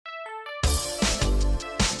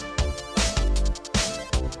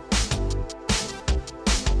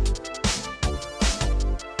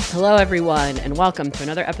Hello, everyone, and welcome to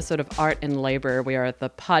another episode of Art and Labor. We are the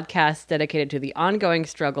podcast dedicated to the ongoing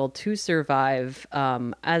struggle to survive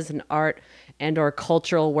as an art and or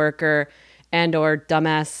cultural worker and or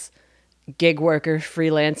dumbass gig worker,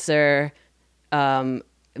 freelancer,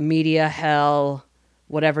 media hell,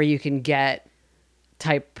 whatever you can get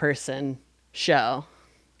type person show.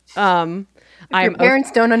 If your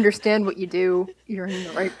parents don't understand what you do, you're in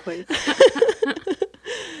the right place.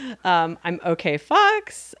 I'm OK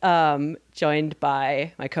Fox, joined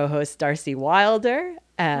by my co-host Darcy Wilder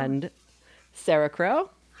and Sarah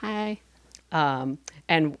Crow. Hi.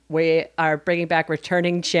 And we are bringing back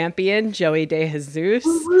returning champion Joey De Jesus,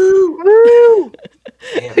 Woo!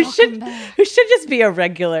 who should just be a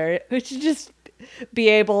regular, who should just be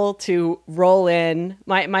able to roll in.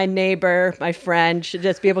 My neighbor, my friend, should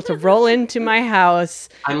just be able to roll into my house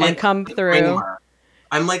and come through. Kramer.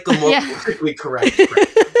 I'm like the more politically correct.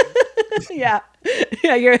 Yeah,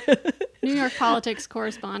 you're New York politics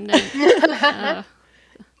correspondent.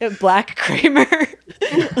 Black Kramer,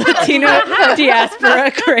 Latino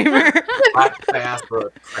diaspora Kramer. Black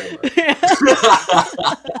diaspora Kramer.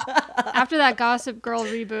 After that Gossip Girl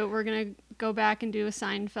reboot, we're gonna go back and do a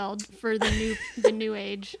Seinfeld for the new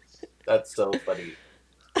age. That's so funny.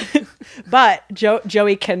 But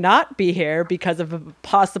Joey cannot be here because of a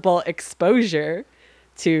possible exposure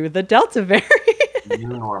to the Delta variant. New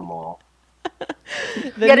normal.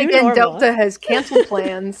 Yet again, normal. Delta has canceled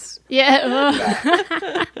plans. Yeah.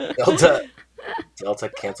 Delta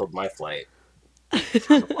canceled my flight.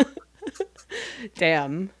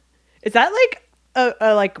 Damn. Is that like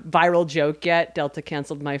a like viral joke yet? Delta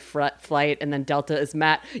canceled my flight, and then Delta is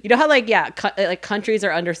mad. You know how like countries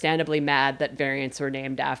are understandably mad that variants were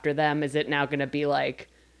named after them. Is it now going to be like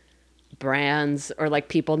brands or like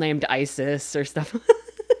people named ISIS or stuff?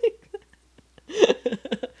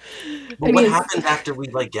 But what happens after we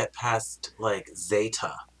like get past like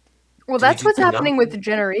Zeta? Well, that's what's happening with the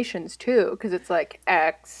generations too, because it's like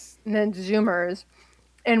X and then Zoomers,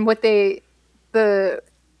 and what the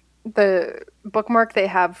bookmark they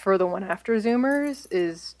have for the one after Zoomers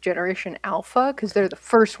is Generation Alpha, because they're the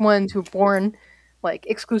first ones who were born like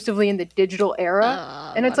exclusively in the digital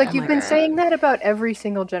era, and it's like you've been saying that about every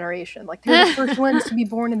single generation. Like they're the first ones to be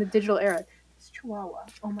born in the digital era. It's Chihuahua.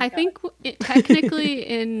 Oh my God.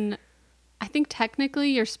 I think technically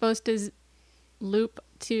you're supposed to loop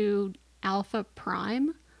to Alpha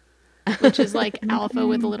Prime, which is like Alpha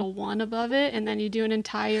with a little 1 above it, and then you do an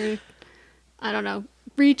entire, I don't know,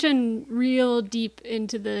 reaching real deep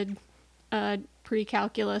into the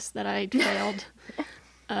pre-calculus that I failed.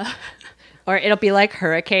 Or it'll be like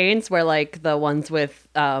hurricanes, where like the ones with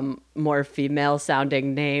more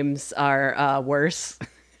female-sounding names are worse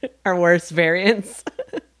variants.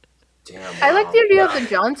 Damn, I like the idea of the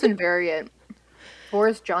Johnson variant.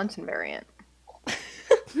 Boris Johnson variant.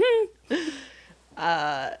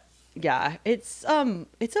 Yeah, it's a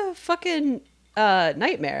fucking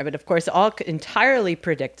nightmare, but of course all entirely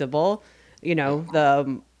predictable. You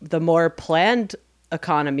know, the more planned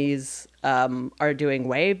economies are doing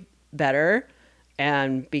way better,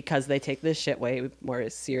 and because they take this shit way more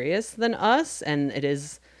serious than us, and it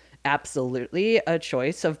is absolutely a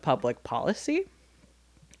choice of public policy.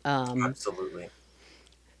 Absolutely.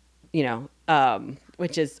 You know,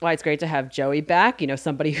 which is why it's great to have Joey back. You know,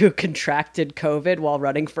 somebody who contracted COVID while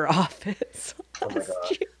running for office. Oh my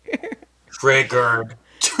God. Triggered.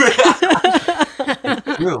 It's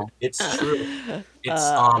true. It's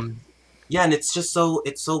yeah, and it's just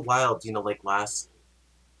it's so wild. You know, like last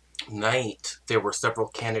night there were several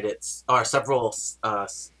candidates or several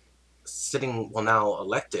sitting, well now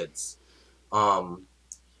electeds,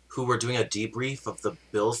 who were doing a debrief of the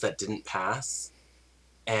bills that didn't pass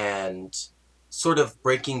and sort of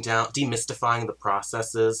breaking down, demystifying the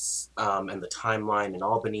processes and the timeline in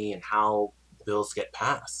Albany and how bills get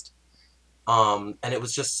passed. And it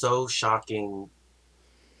was just so shocking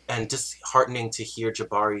and disheartening to hear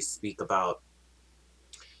Jabari speak about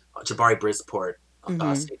Jabari Brisport,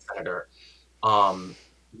 state senator,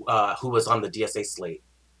 who was on the DSA slate.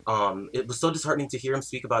 It was so disheartening to hear him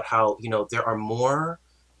speak about how, you know, there are more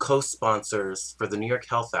co-sponsors for the New York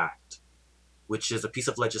Health Act, which is a piece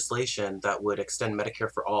of legislation that would extend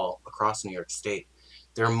Medicare for all across New York State.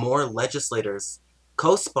 There are more legislators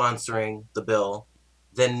co-sponsoring the bill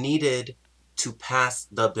than needed to pass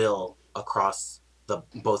the bill across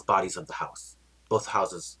both bodies of the House, both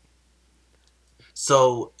houses.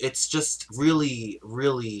 So it's just really,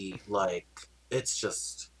 really like, it's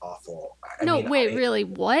just awful. Really?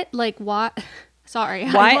 What? Like, what? Sorry.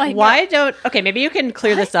 Why don't... Okay, maybe you can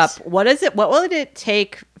clear this up. What is it? What will it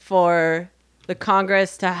take for the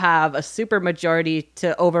Congress to have a supermajority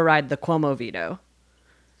to override the Cuomo veto.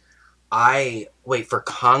 For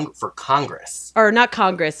Congress. Or not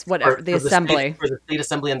Congress, whatever, the Assembly. For the state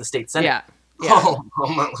Assembly and the state Senate. Yeah. Oh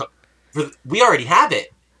my God. We already have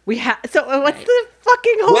it. We have. So what's the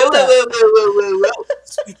fucking hold up?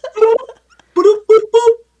 Wait.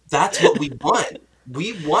 That's what we won.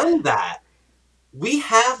 We won that. We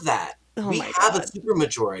have that. We have a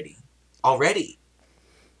supermajority already.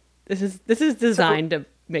 This is designed to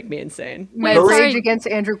make me insane. My rage against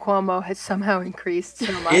Andrew Cuomo has somehow increased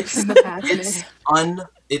so much in the past minute.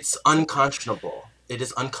 It's unconscionable. It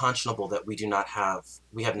is unconscionable that we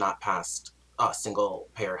have not passed single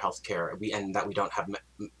payer health care, and that we don't have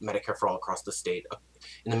Medicare for all across the state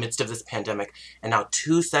in the midst of this pandemic. And now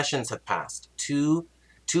 2 sessions have passed. Two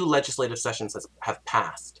legislative sessions have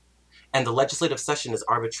passed. And the legislative session is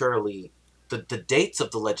arbitrarily, the dates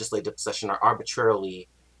of the legislative session are arbitrarily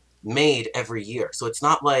made every year. So it's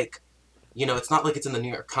not like, it's in the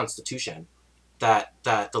New York Constitution that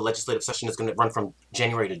the legislative session is going to run from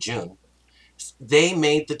January to June. They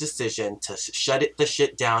made the decision to shut the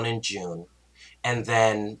shit down in June. And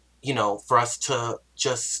then, for us to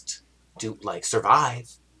just do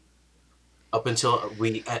survive up until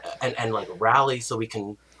we and rally so we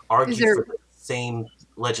can argue for the same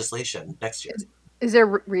legislation next year. Is there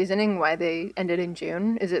reasoning why they ended in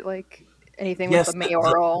June? Is it anything with the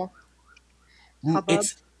mayoral? The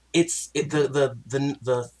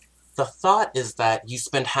thought is that you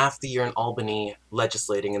spend half the year in Albany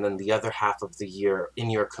legislating and then the other half of the year in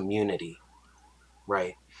your community,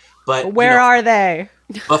 right? But where are they?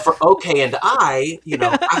 But for OK and I,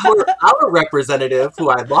 our representative,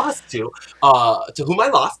 who I lost to whom I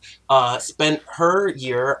lost, spent her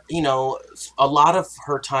year, a lot of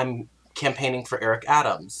her time campaigning for Eric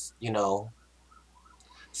Adams,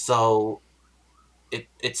 So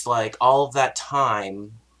it's like all of that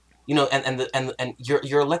time, and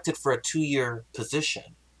you're elected for a 2-year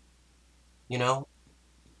position,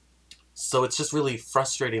 So it's just really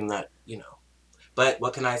frustrating that, But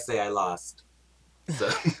what can I say? I lost.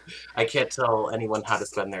 So I can't tell anyone how to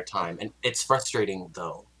spend their time. And it's frustrating,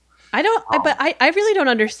 though. I don't, but I really don't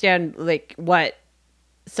understand, what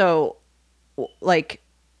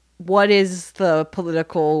is the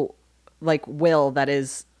political, will that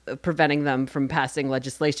is preventing them from passing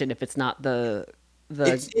legislation if it's not the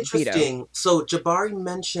it's interesting. veto? So Jabari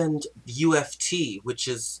mentioned UFT, which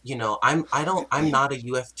is, I'm not a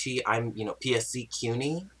UFT. I'm, PSC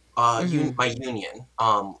CUNY. My union.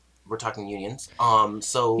 We're talking unions.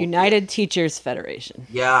 So United Teachers Federation.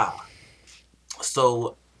 Yeah.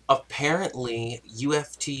 So apparently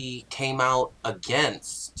UFT came out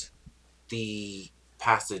against the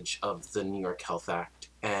passage of the New York Health Act,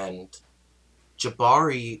 and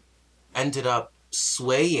Jabari ended up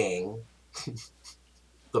swaying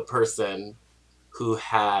the person who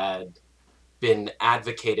had been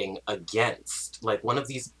advocating against. One of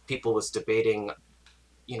these people was debating,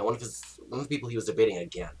 one of the people he was debating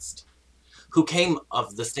against, who came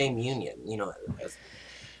of the same union,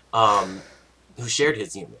 who shared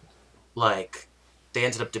his union. They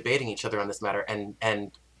ended up debating each other on this matter, and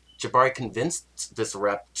Jabari convinced this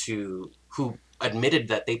rep who admitted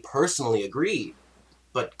that they personally agreed,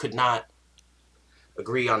 but could not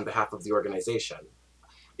agree on behalf of the organization.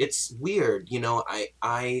 It's weird,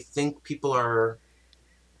 I think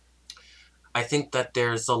I think that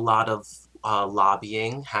there's a lot of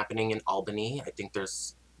lobbying happening in Albany. I think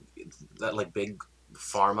there's that big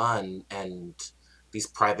pharma and these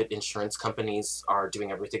private insurance companies are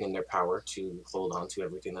doing everything in their power to hold on to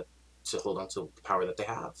the power that they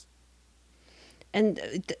have.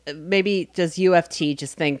 And maybe does UFT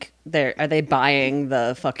just think are they buying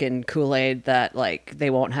the fucking Kool-Aid that they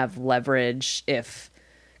won't have leverage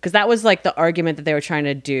because that was the argument that they were trying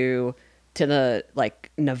to do to the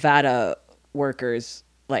Nevada workers,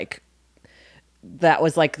 that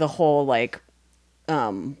was the whole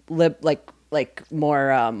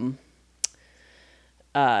more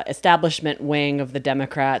establishment wing of the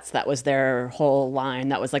Democrats. That was their whole line.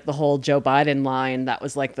 That was the whole Joe Biden line. That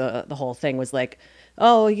was the whole thing was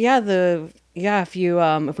oh yeah, if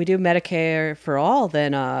we do Medicare for all,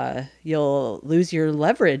 then you'll lose your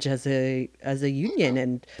leverage as a union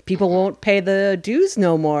and people won't pay the dues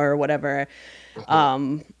no more or whatever.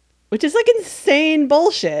 Which is insane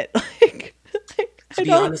bullshit. To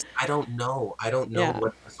be honest, I don't know.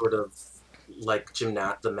 What sort of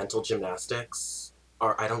the mental gymnastics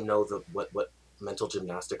are. I don't know what mental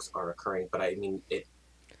gymnastics are occurring, but I mean it.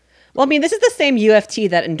 Well, I mean, this is the same UFT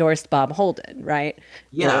that endorsed Bob Holden, right?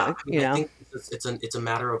 Yeah, I think it's a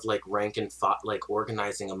matter of rank and file,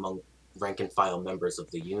 organizing among rank and file members of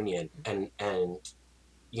the union, and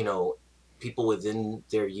you know, people within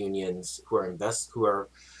their unions who are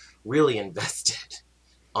really invested,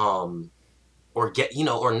 or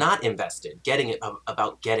or not invested,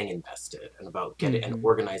 about getting invested, and about getting and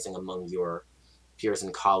organizing among your peers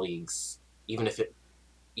and colleagues, even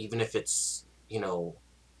if it's,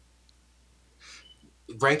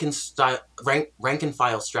 rank and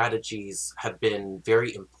file strategies have been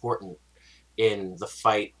very important in the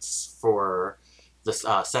fights for the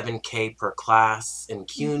 7K per class in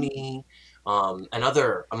CUNY, and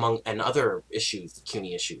other issues,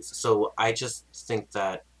 CUNY issues. So I just think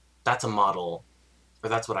that that's a model, or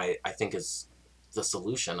that's what I think is the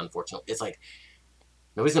solution. Unfortunately, it's like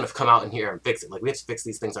nobody's going to come out in here and fix it. Like, we have to fix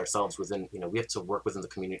these things ourselves within. We have to work within the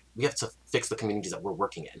community. We have to fix the communities that we're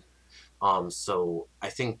working in. So I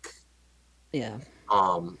think, Yeah.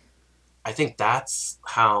 I think that's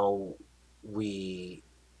how we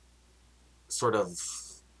sort of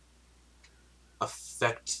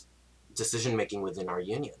affect decision making within our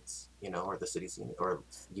unions, or the city's union, or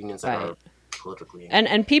unions that are politically.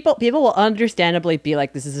 And people will understandably be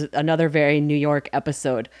like, this is another very New York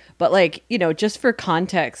episode, but like, just for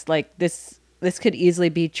context, like this could easily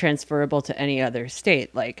be transferable to any other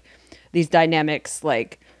state. Like, these dynamics,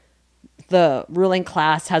 like the ruling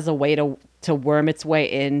class has a way to worm its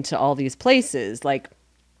way into all these places. Like,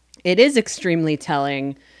 it is extremely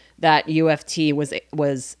telling that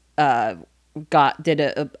UFT did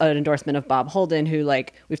an endorsement of Bob Holden, who,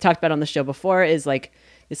 like we've talked about on the show before, is like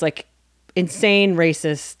this like insane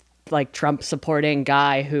racist, like Trump supporting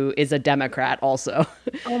guy who is a Democrat also.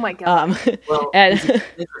 Oh my god. Well, and he's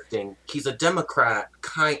interesting. He's a Democrat.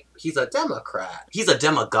 He's a Democrat. He's a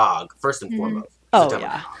demagogue first and foremost.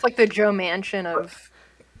 Yeah. It's like the Joe Manchin of.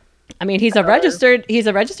 I mean, he's a registered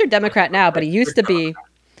Democrat now, but he used to be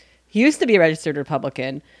a registered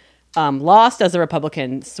Republican. Lost as a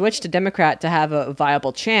Republican, switched to Democrat to have a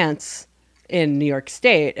viable chance in New York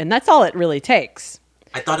State, and that's all it really takes.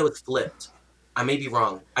 I thought it was flipped. I may be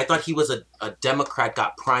wrong. I thought he was a Democrat,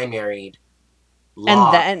 got primaried,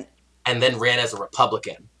 lost, and then ran as a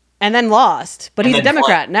Republican. And then lost, but he's a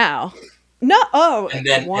Democrat now. No,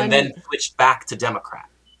 and then switched back to Democrat.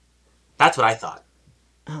 That's what I thought.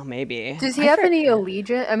 Oh, maybe. Does he have any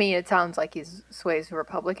allegiance? I mean, it sounds like he sways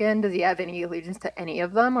Republican. Does he have any allegiance to any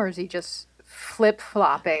of them, or is he just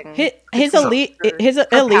flip-flopping? His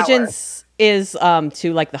allegiance is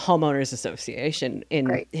to like the homeowners association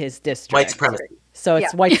in his district. White supremacy. So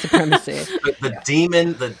it's white supremacy.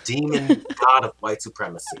 the demon god of white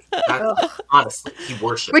supremacy. Honestly, he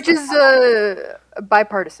worships. Which is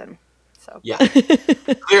bipartisan. So yeah,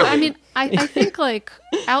 clearly. I mean, I think like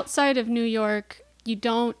outside of New York, you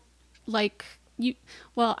don't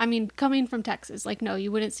well, I mean, coming from Texas, like, no,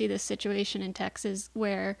 you wouldn't see this situation in Texas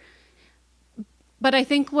but I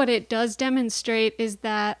think what it does demonstrate is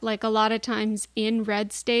that, like, a lot of times in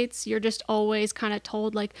red states, you're just always kind of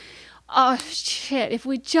told, like, oh, shit, if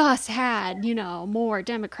we just had, more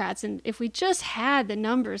Democrats, and if we just had the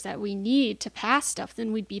numbers that we need to pass stuff,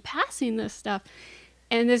 then we'd be passing this stuff.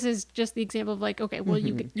 And this is just the example of, like, okay, well,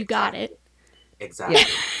 you got it. Exactly.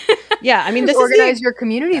 Yeah, I mean, this organize your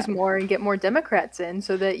communities more and get more Democrats in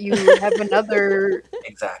so that you have another.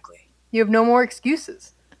 Exactly. You have no more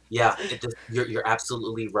excuses. Yeah, you're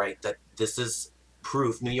absolutely right that this is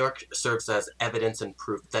proof. New York serves as evidence and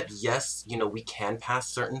proof that yes, we can pass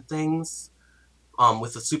certain things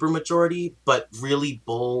with a supermajority, but really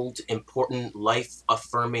bold, important,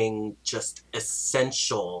 life-affirming, just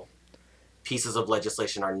essential pieces of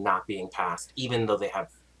legislation are not being passed, even though they have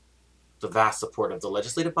the vast support of the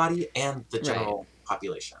legislative body and the general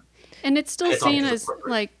population. And it's still seen as,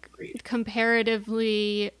 like,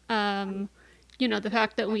 comparatively, the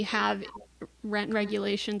fact that we have rent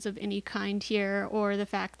regulations of any kind here, or the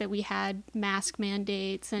fact that we had mask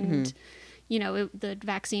mandates and, the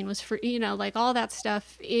vaccine was free, like, all that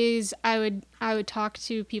stuff is, I would talk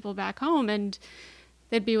to people back home and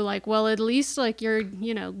they'd be like, well, at least, like, your,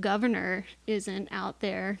 governor isn't out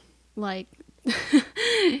there, like,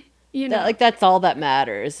 like, that's all that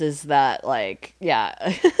matters, is that, like, yeah.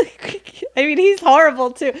 I mean, he's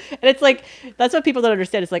horrible too, and it's like, that's what people don't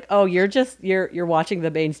understand. It's like, oh, you're watching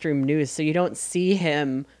the mainstream news, so you don't see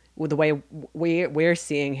him with the way we're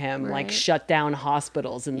seeing him, like, shut down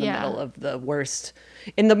hospitals in the middle of the worst,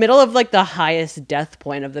 in the middle of, like, the highest death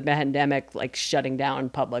point of the pandemic, like, shutting down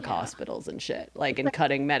public hospitals and shit, like, and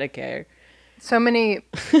cutting Medicare. So many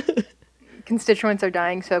constituents are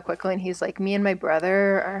dying so quickly, and he's like, me and my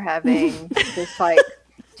brother are having this, like,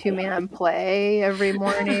 2-man play every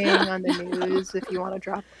morning on the news. If you want to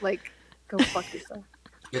drop, like, go fuck yourself.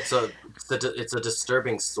 It's it's a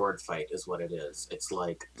disturbing sword fight, is what it is. It's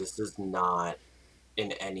like this is not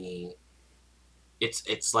in any.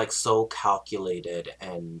 It's like so calculated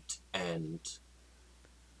and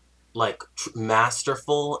like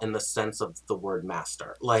masterful in the sense of the word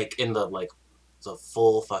master, like in the like the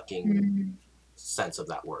full fucking sense of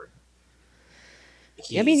that word.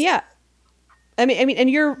 I mean, He's yeah. And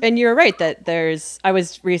you're right that there's. I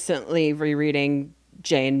was recently rereading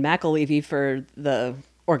Jane McAlevey for the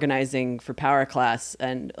Organizing for Power class,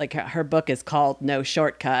 and like her book is called No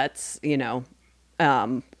Shortcuts.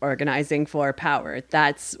 Organizing for power.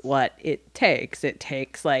 That's what it takes. It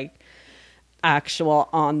takes like actual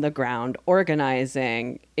on the ground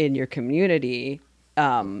organizing in your community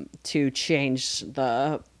to change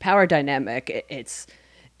the power dynamic. It's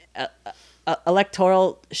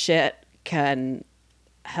electoral shit can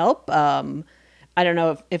help. I don't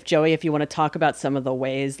know if Joey, if you want to talk about some of the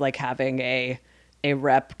ways like having a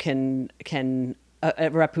rep can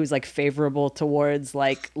a rep who's like favorable towards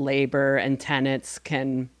like labor and tenants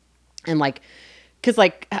can and like because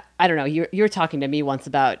like I don't know you were talking to me once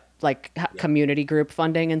about like yeah. community group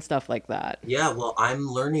funding and stuff like that. Yeah, well, I'm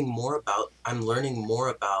learning more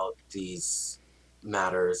about these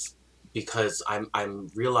matters because I'm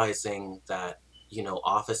realizing that,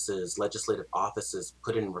 offices, legislative offices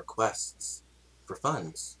put in requests for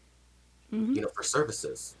funds, for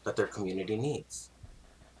services that their community needs,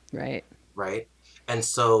 Right. right? And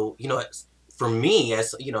so, for me,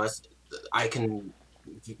 as I can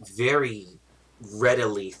very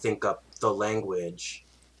readily think up the language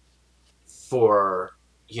for,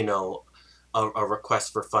 a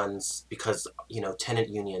request for funds because, tenant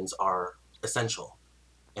unions are essential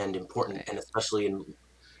and important, Right. and especially in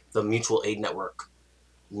the mutual aid network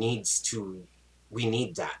needs to, we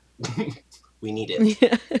need that. We need it.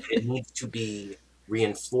 Yeah. It needs to be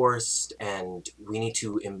reinforced, and we need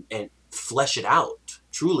to and flesh it out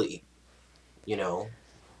truly, you know.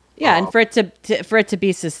 Yeah, and for it to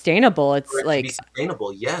be sustainable, For it's it to be like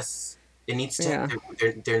sustainable, yes, it needs to.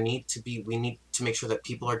 yeah. There need to be. We need to make sure that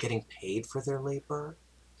people are getting paid for their labor.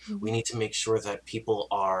 We need to make sure that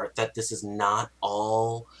that this is not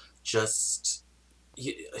all just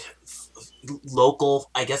local,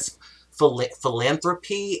 I guess,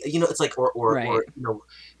 philanthropy. It's like or Right.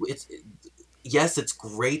 it's yes, it's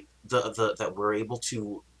great that we're able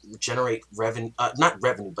to generate revenue, not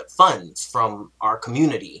revenue, but funds from our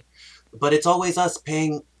community, but it's always us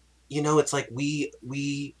paying. It's like we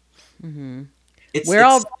Mm-hmm. it's We're it's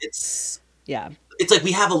all it's yeah, it's like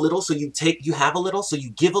we have a little, so you have a little, so you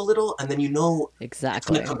give a little, and then it's going to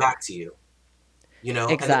exactly. come back to you.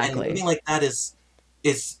 And Exactly. living like that is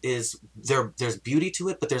there's beauty to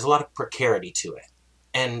it, but there's a lot of precarity to it,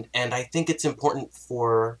 and I think it's important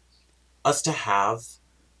for us to have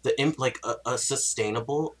like a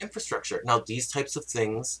sustainable infrastructure. Now, these types of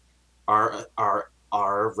things are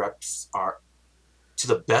reps are, to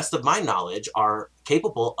the best of my knowledge, are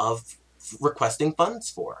capable of requesting funds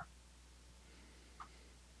for.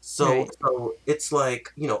 So Right. so it's like,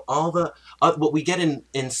 all the what we get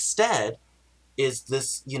instead is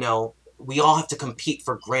this, we all have to compete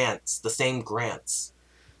for grants, the same grants,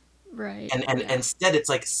 Right. and Yeah. instead it's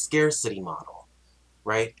like scarcity model,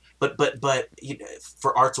 right? But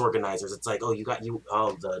for arts organizers, it's like, oh,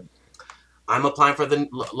 the I'm applying for the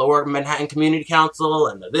Lower Manhattan Community Council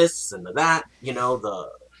and the this and the that,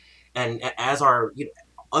 the and as our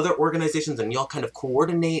other organizations, and y'all kind of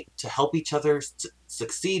coordinate to help each other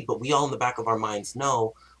succeed, but we all in the back of our minds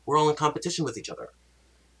know we're all in competition with each other,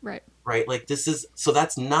 Right. right? Like this is so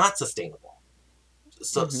that's not sustainable.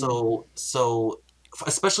 So Mm-hmm. so so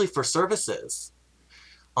especially for services.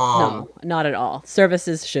 No, not at all.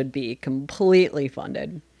 Services should be completely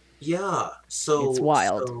funded. Yeah. It's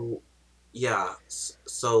wild.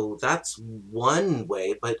 So that's one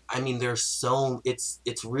way, but I mean,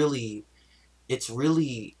 it's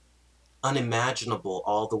really unimaginable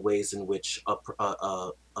all the ways in which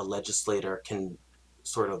a legislator can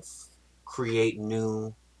sort of create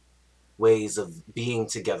new ways of being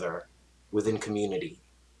together within community.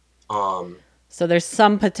 Um, So there's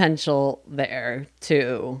some potential there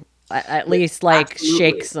to at yeah, least like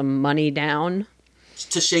shake absolutely. some money down.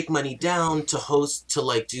 To shake money down, to host, to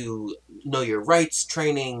like do know your rights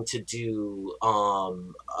training, to do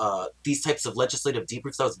these types of legislative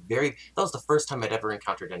debriefs. That was the first time I'd ever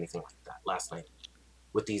encountered anything like that last night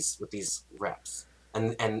with these reps.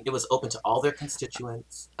 And it was open to all their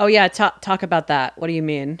constituents. Oh yeah, talk about that. What do you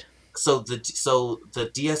mean? So the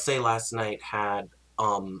DSA last night had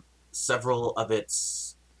several of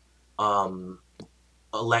its um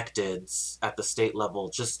electeds at the state level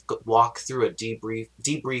just walk through a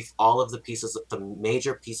debrief all of the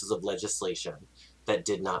major pieces of legislation that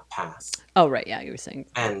did not pass. Oh, right. Yeah, you were saying.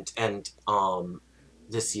 And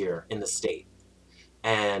this year in the state.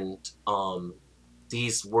 And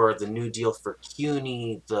these were the New Deal for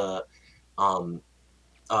CUNY, the um,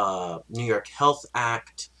 New York Health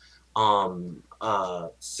Act,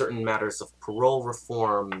 certain matters of parole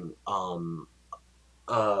reform,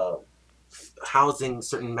 uh, housing,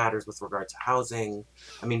 certain matters with regard to housing.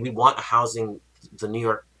 I mean, we want the New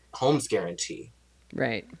York Homes Guarantee.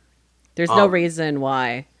 Right. There's no Um, reason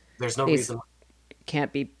why there's no these reason.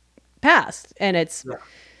 can't be passed, and it's Yeah.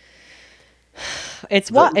 it's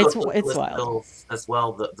The what it's eco-socialist wild. bills as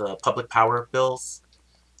well, the public power bills.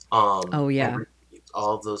 Oh yeah. And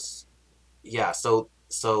all of those. Yeah. So.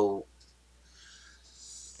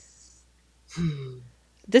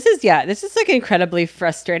 This is like incredibly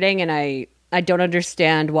frustrating, and I don't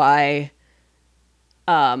understand why.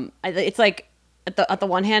 It's like at the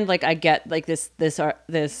one hand, like I get like this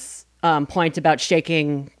point about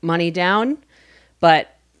shaking money down,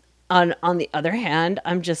 but on the other hand,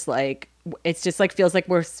 I'm just like, it's just like feels like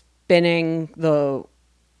we're spinning the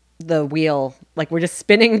wheel, like we're just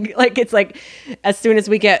spinning, like it's like as soon as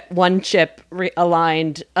we get one chip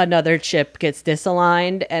aligned, another chip gets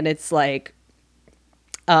disaligned, and it's like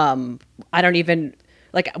I don't even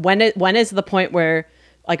like when is the point where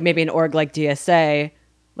like maybe an org like DSA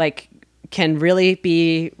like can really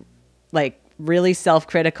be like really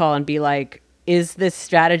self-critical and be like, is this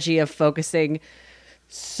strategy of focusing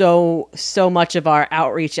so much of our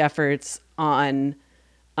outreach efforts on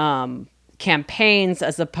campaigns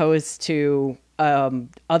as opposed to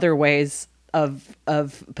other ways of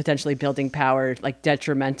potentially building power, like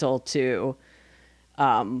detrimental to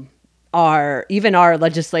our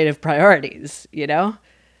legislative priorities, you know,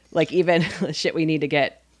 like even shit we need to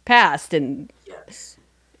get passed, and Yes.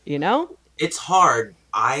 you know, It's hard.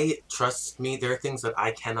 Trust me, there are things that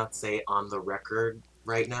I cannot say on the record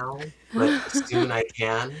right now, but soon I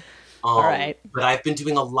can. all right, But I've been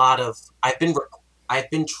doing a lot of. I've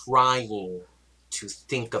been trying to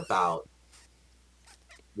think about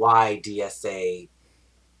why DSA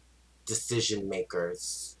decision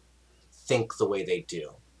makers think the way they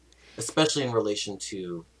do, especially in relation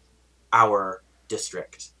to our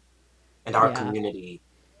district and our yeah, community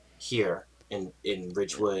here in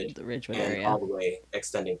Ridgewood the Ridgewood and area. all the way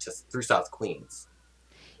extending to through South Queens.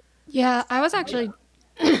 Yeah, I was Yeah. actually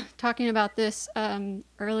talking about this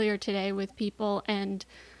earlier today with people, and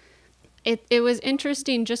it was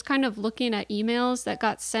interesting just kind of looking at emails that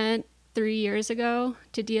got sent 3 years ago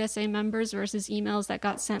to DSA members versus emails that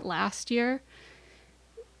got sent last year.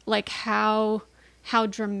 Like how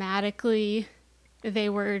dramatically they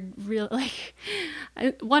were real. Like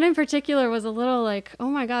one in particular was a little like, oh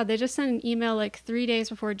my god, they just sent an email like 3 days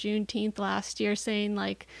before Juneteenth last year saying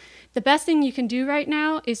like, the best thing you can do right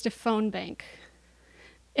now is to phone bank.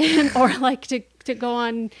 And, or like to go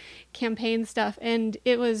on campaign stuff. And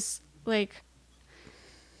it was like,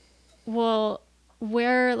 well,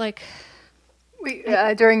 where like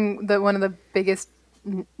During one of the biggest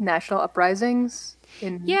national uprisings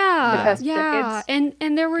in the past decades.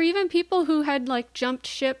 And there were even people who had like jumped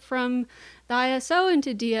ship from the ISO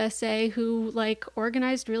into DSA who like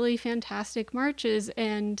organized really fantastic marches,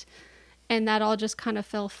 and that all just kind of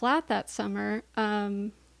fell flat that summer.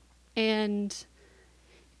 And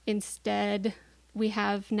instead we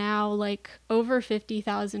have now like over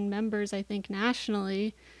 50,000 members, I think,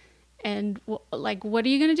 nationally. And like, what are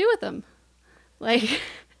you going to do with them? Like,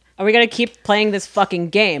 Are we gonna keep playing this fucking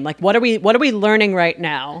game? Like, what are we learning right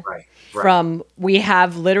now? Right. From, we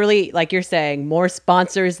have literally, like you're saying, more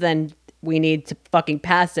sponsors than we need to fucking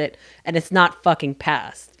pass it, and it's not fucking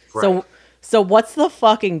passed. Right. So what's the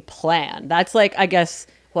fucking plan? That's like, I guess,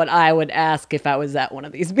 what I would ask if I was at one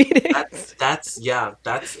of these meetings. That's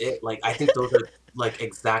it. Like, I think those are like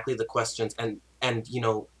exactly the questions, and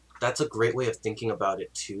that's a great way of thinking about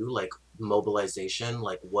it too. Like mobilization,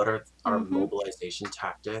 like what are our mobilization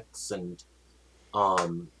tactics, and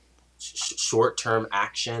short-term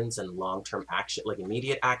actions and long-term action, like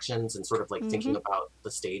immediate actions, and sort of like thinking about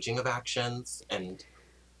the staging of actions and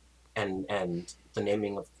the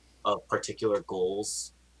naming of particular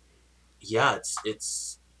goals. Yeah,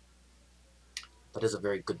 it's that is a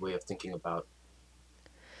very good way of thinking about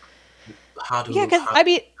how to. Yeah, because I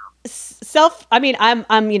mean, I'm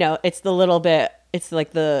it's the little bit, it's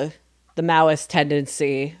like the Maoist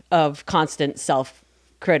tendency of constant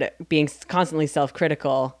being constantly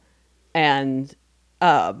self-critical, and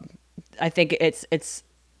I think it's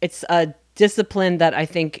a discipline that I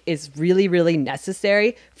think is really, really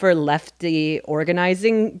necessary for lefty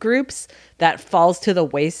organizing groups that falls to the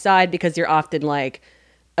wayside because you're often like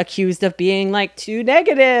accused of being like too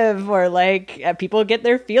negative, or like people get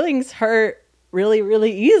their feelings hurt really,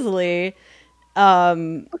 really easily.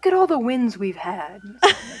 Look at all the wins we've had.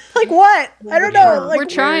 Like what? I don't know. Like we're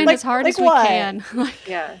trying as hard as we can.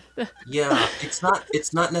 Yeah. Yeah, it's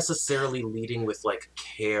not necessarily leading with like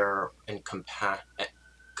care and compassion.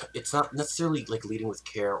 It's not necessarily like leading with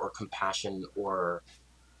care or compassion or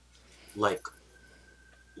like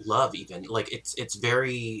love even. Like it's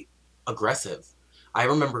very aggressive. I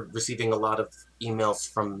remember receiving a lot of emails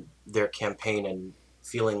from their campaign and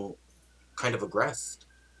feeling kind of aggressed,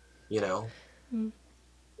 you know?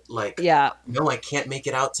 Like, Yeah. no, I can't make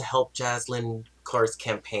it out to help Jaslyn Carr's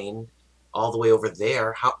campaign all the way over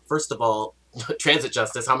there. How, first of all, transit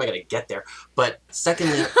justice, how am I going to get there? But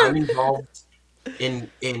secondly, I'm involved in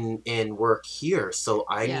work here, so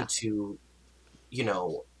I need to, you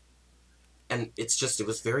know, and it's just, it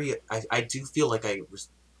was very, I do feel like it was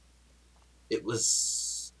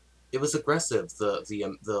aggressive,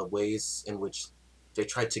 the ways in which they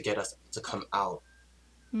tried to get us to come out.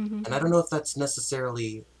 Mm-hmm. And I don't know if that's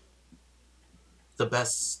necessarily the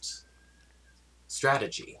best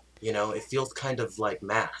strategy. You know, it feels kind of like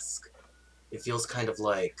mask. It feels kind of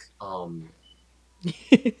like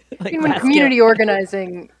Like when community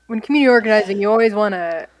organizing, you always want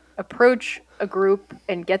to approach a group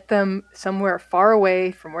and get them somewhere far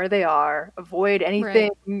away from where they are. Avoid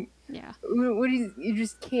anything. Right. Yeah. What do you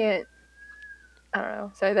just can't. I don't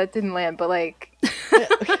know. Sorry, that didn't land. But like,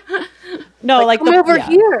 no, like come over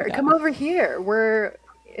here. Yeah. Come over here. Where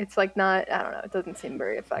it's like not. I don't know. It doesn't seem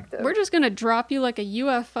very effective. We're just gonna drop you like a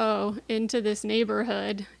UFO into this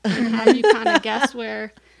neighborhood and have you kind of guess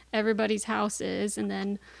where everybody's house is, and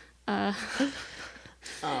then.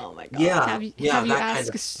 Oh my god! Yeah, have you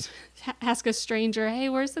ask a stranger, hey,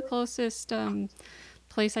 where's the closest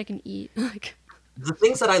place I can eat? Like the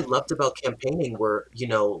things that I loved about campaigning were, you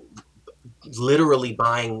know, literally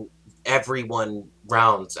buying everyone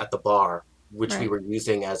rounds at the bar, which we were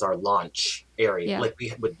using as our launch area. Yeah. Like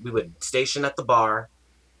we would station at the bar,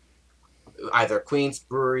 either Queen's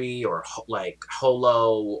Brewery or like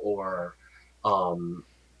Holo or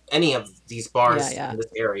any of these bars in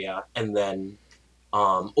this area, and then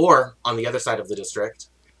or on the other side of the district,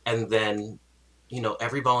 and then, you know,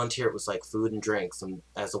 every volunteer, it was like food and drinks, and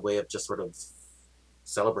as a way of just sort of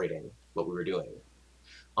celebrating what we were doing.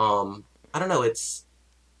 I don't know, it's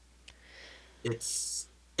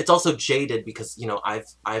also jaded because, you know,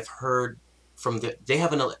 I've heard from they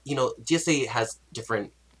have you know, DSA has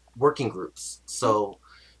different working groups, so,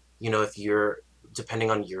 you know, if you're, depending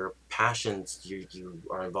on your passions, you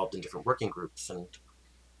are involved in different working groups, and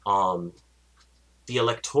the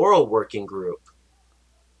electoral working group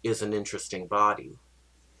is an interesting body.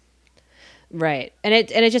 Right. And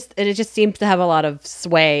it just seems to have a lot of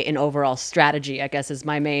sway in overall strategy, I guess, is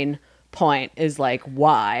my main point, is like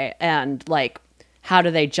why, and like how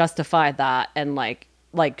do they justify that, and like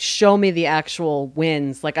show me the actual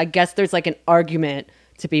wins. Like I guess there's like an argument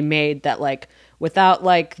to be made that like without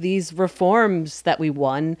like these reforms that we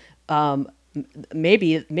won,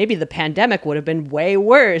 maybe the pandemic would have been way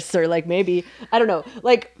worse, or like maybe, I don't know,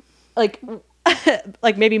 like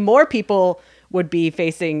like maybe more people would be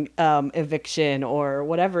facing eviction or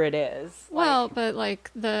whatever it is. Well, but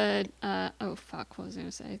like the oh fuck, what was I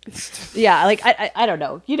gonna say? Yeah, like I don't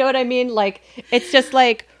know. You know what I mean? Like it's just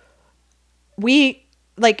like we,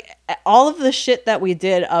 like all of the shit that we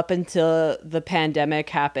did up until the pandemic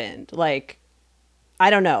happened, like I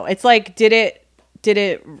don't know. It's like did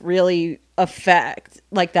it really affect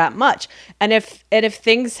like that much? And if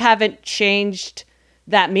things haven't changed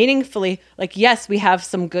that meaningfully, like yes, we have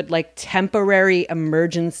some good like temporary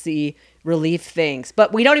emergency relief things,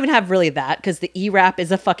 but we don't even have really that, because the ERAP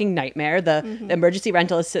is a fucking nightmare. The emergency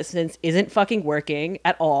rental assistance isn't fucking working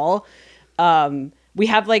at all. We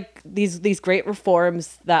have like these great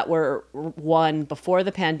reforms that were won before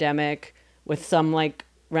the pandemic with some like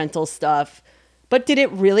rental stuff, but did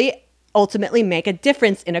it really ultimately make a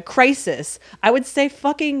difference in a crisis? I would say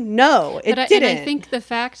fucking no, it didn't. And I think the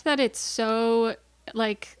fact that it's so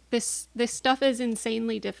like this stuff is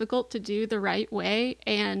insanely difficult to do the right way,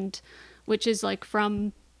 and which is like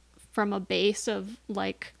from a base of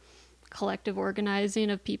like collective organizing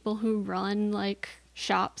of people who run like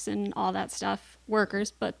shops and all that stuff,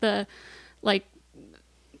 workers, but the like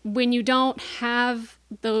when you don't have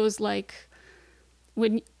those, like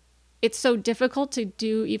when it's so difficult to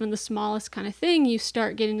do even the smallest kind of thing, you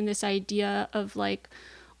start getting this idea of like,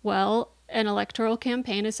 well, an electoral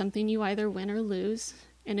campaign is something you either win or lose.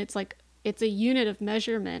 And it's like it's a unit of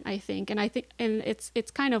measurement, I think. And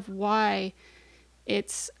it's kind of why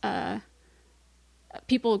it's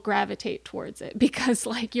people gravitate towards it, because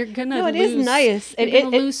like you're gonna it is nice. You're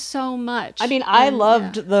gonna lose so much. I mean, I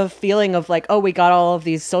loved the feeling of like, oh, we got all of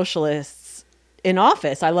these socialists in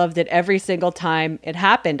office. I loved it every single time it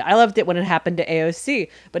happened. I loved it when it happened to AOC.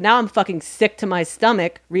 But now I'm fucking sick to my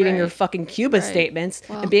stomach reading your fucking Cuba statements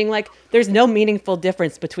and being like, there's no meaningful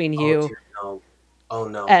difference between you oh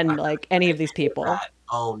no, and like any of these people.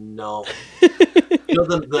 Oh no. You know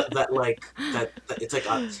that it's like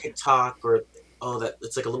on TikTok, or that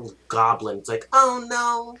it's like a little goblin. It's like, oh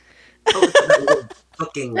no. Oh, it's like a little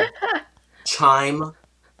fucking chime.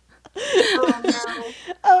 Oh no.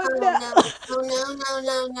 Oh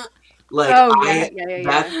no. No. Like,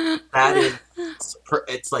 that is,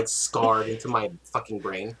 it's like scarred into my fucking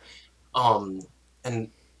brain. And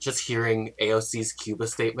just hearing AOC's Cuba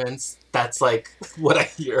statements, that's like what I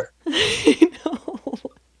hear. I know.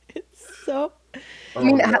 It's so. I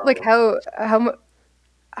mean, like how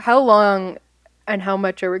long and how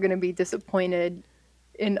much are we going to be disappointed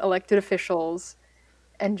in elected officials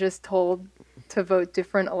and just told to vote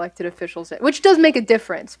different elected officials, which does make a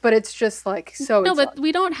difference, but it's just like so. No, but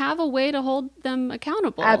we don't have a way to hold them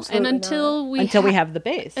accountable. Absolutely and until not. we have the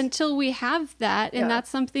base, until we have that, and that's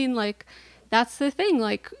something like, that's the thing.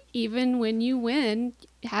 Like, even when you win,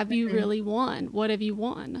 have you really won? What have you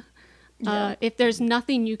won? If there's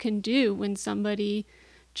nothing you can do when somebody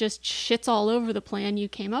just shits all over the plan you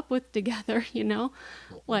came up with together, you know,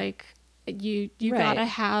 like you gotta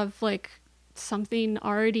have like something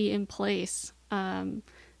already in place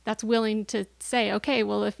that's willing to say, okay,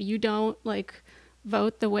 well, if you don't like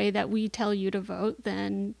vote the way that we tell you to vote,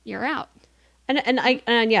 then you're out. And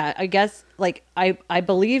I guess like I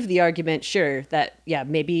believe the argument, sure, that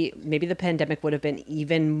maybe the pandemic would have been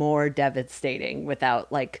even more devastating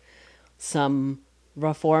without like some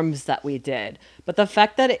reforms that we did. But the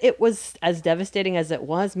fact that it was as devastating as it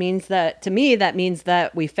was means that, to me, that means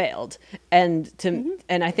that we failed. And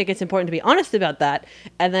and I think it's important to be honest about that,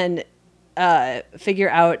 and then figure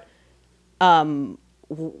out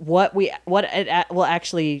what it will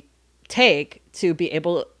actually take to be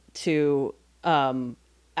able to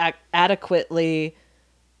adequately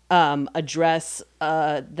address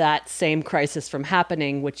that same crisis from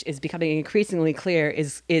happening, which is becoming increasingly clear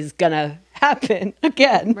is gonna happen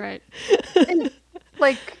again. Right. And,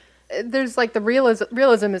 like, there's like the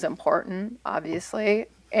realism is important, obviously.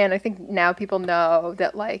 And I think now people know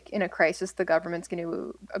that, like, in a crisis, the government's going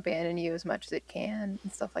to abandon you as much as it can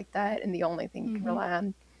and stuff like that. And the only thing you can rely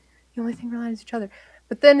on, is each other.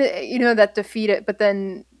 But then, that defeat it. But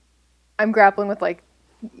then I'm grappling with, like,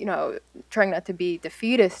 trying not to be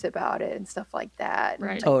defeatist about it and stuff like that.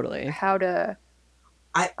 Right. Like, totally. How to.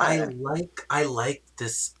 I like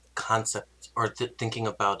this concept, or thinking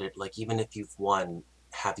about it, like, even if you've won,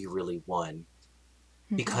 have you really won?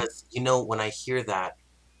 Because, when I hear that,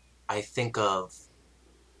 I think of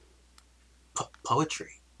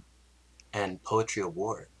poetry and poetry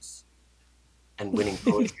awards and winning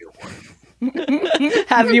poetry awards.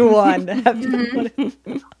 Have you won?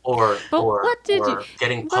 Or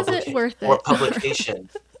getting publication.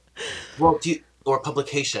 Well, or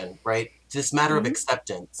publication, right? This matter of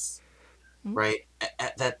acceptance, right?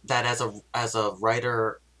 That as a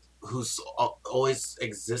writer who's always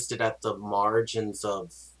existed at the margins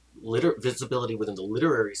of visibility within the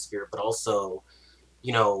literary sphere, but also,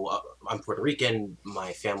 I'm Puerto Rican.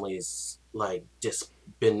 My family's like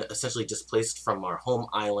been essentially displaced from our home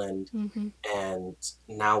island, and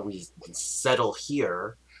now we settle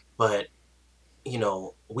here. But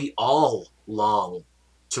we all long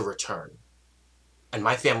to return, and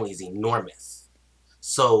my family is enormous.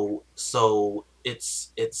 So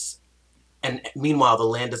it's and meanwhile the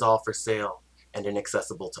land is all for sale and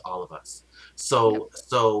inaccessible to all of us. So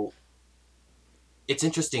it's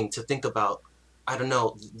interesting to think about. I don't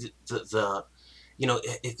know, the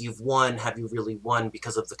if you've won, have you really won,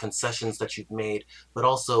 because of the concessions that you've made, but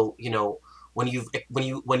also, when you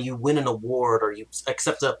win an award, or you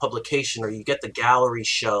accept a publication, or you get the gallery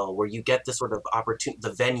show, or you get this sort of opportunity,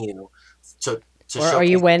 the venue to or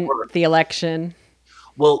you win the election.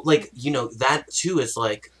 Well, like, that too is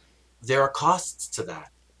like, there are costs to that,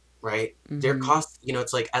 right? There are costs,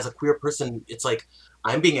 it's like, as a queer person, it's like,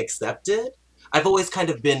 I'm being accepted. I've always kind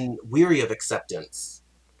of been weary of acceptance.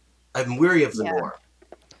 I'm weary of the norm.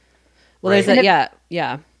 Well, right? There's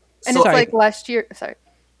yeah. And it's like last year. Sorry.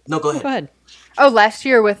 No, go ahead. Go ahead. Oh, last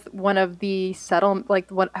year with one of the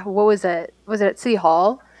what was it? Was it at City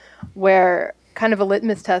Hall, where kind of a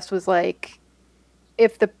litmus test was like,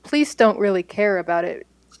 if the police don't really care about it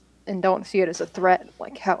and don't see it as a threat,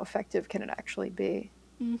 like how effective can it actually be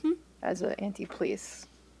as an anti-police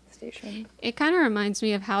station? It kind of reminds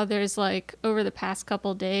me of how there's like over the past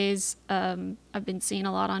couple days, I've been seeing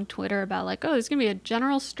a lot on Twitter about like, oh, there's gonna be a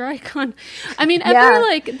general strike on. I mean, every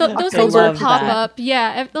like those things will pop up.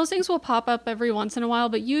 Yeah, those things will pop up every once in a while,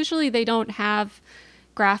 but usually they don't have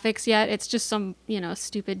graphics yet. It's just some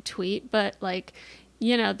stupid tweet. But like,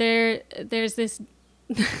 there's this.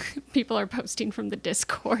 People are posting from the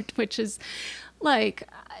Discord, which is like,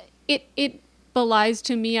 it belies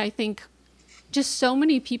to me, I think, just so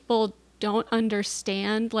many people don't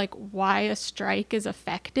understand like why a strike is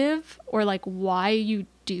effective, or like why you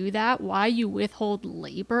do that, why you withhold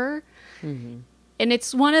labor. And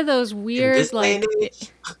it's one of those weird like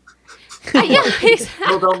yeah, exactly.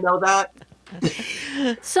 People don't know that.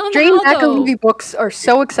 Somehow, Jane McAlevey books are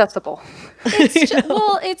so accessible.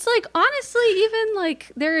 It's like, honestly, even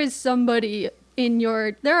like there is somebody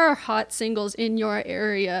there are hot singles in your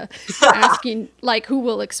area asking like who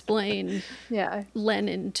will explain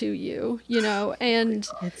Lenin to you, and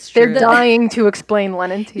they're dying to explain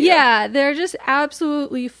Lenin to you. Yeah, they're just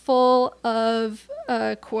absolutely full of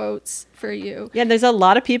quotes for you. Yeah, there's a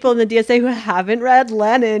lot of people in the DSA who haven't read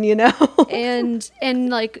Lenin, and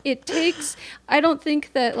like it takes, I don't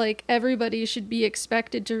think that like everybody should be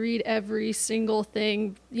expected to read every single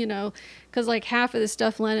thing, because like half of the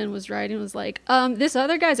stuff Lenin was writing was like, this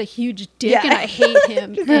other guy's a huge dick and I hate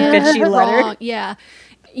him. Bitchy letter. Yeah,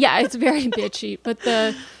 it's very bitchy. But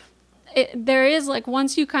there is like,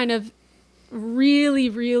 once you kind of really,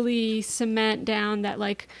 really cement down that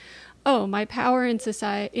like, oh, my power in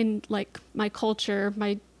society, in like my culture,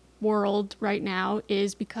 my world right now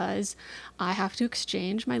is because I have to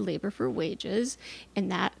exchange my labor for wages, and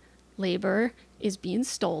that labor is being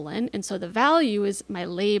stolen, and so the value is my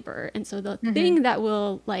labor, and so the thing that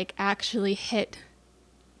will like actually hit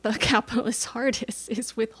the capitalists hardest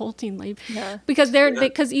is withholding labor,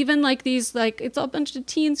 because even like these, like, it's a bunch of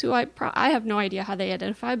teens who I have no idea how they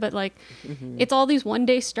identify, but like it's all these one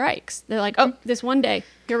day strikes. They're like, oh, this one day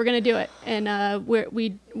here we're gonna do it, and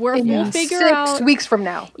we'll figure out 6 weeks from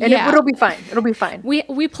now, and it'll be fine. It'll be fine.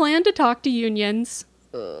 We plan to talk to unions.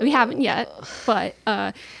 We haven't yet, but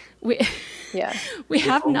we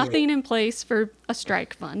have nothing in place for a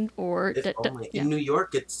strike fund, or in New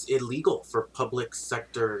York it's illegal for public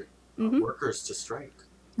sector workers to strike.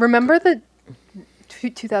 Remember the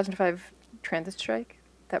 2005 transit strike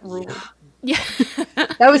that ruled? Yeah.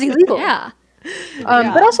 That was illegal. Yeah.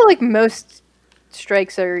 But also like most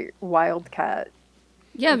strikes are wildcat.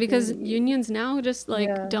 Yeah, because unions now just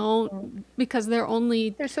like don't, because they're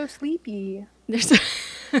so sleepy.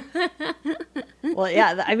 Well,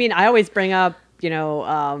 yeah, I mean, I always bring up, Get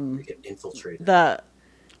infiltrated.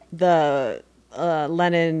 the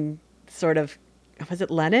Lenin sort of, was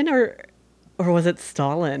it Lenin or was it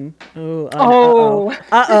Stalin? Uh-oh.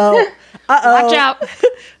 Watch out.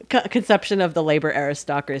 Conception of the labor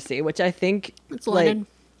aristocracy, which I think it's Lenin.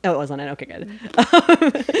 Oh, it was Lenin. Okay, good.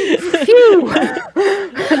 Phew!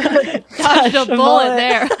 Dodged a bullet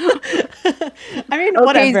there. I mean,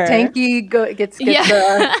 whatever. Tanky gets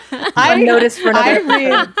unnoticed for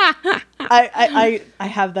another. I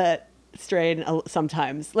have that strain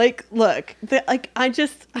sometimes. Like, look,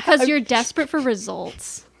 because you're desperate for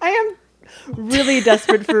results. I am really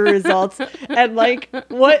desperate for results, and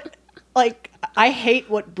I hate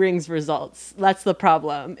what brings results. That's the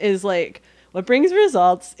problem. Is like, what brings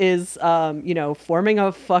results is, forming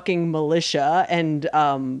a fucking militia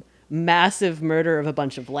and massive murder of a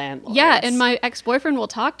bunch of landlords. Yeah, and my ex-boyfriend will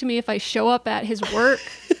talk to me if I show up at his work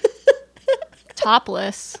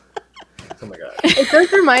topless. Oh my god. It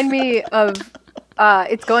does remind me of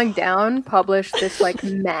It's Going Down published this like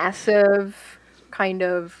massive kind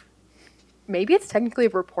of, maybe it's technically a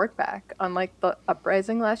report back on like the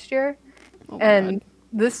uprising last year. And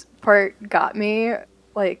this part got me,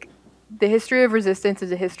 like, the history of resistance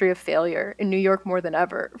is a history of failure in New York more than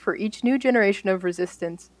ever. For each new generation of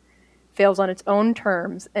resistance fails on its own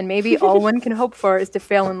terms, and maybe all one can hope for is to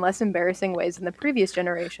fail in less embarrassing ways than the previous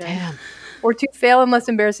generation. Damn. Or to fail in less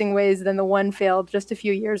embarrassing ways than the one failed just a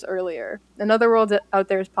few years earlier. Another world out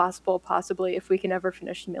there is possible, possibly, if we can ever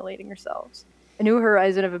finish humiliating ourselves. A new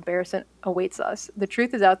horizon of embarrassment awaits us. The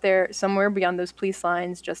truth is out there, somewhere beyond those police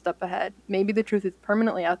lines, just up ahead. Maybe the truth is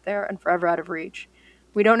permanently out there and forever out of reach.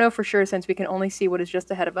 We don't know for sure, since we can only see what is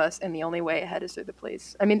just ahead of us, and the only way ahead is through the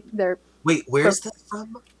police. I mean, they're... Wait, where's that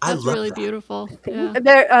from? That's really beautiful.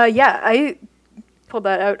 Yeah. I pulled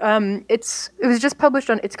that out. It was just published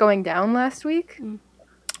on It's Going Down last week.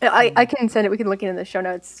 I can send it. We can link it in the show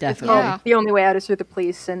notes. Definitely. It's called The Only Way Out is Through the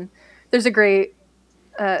Police, and there's a great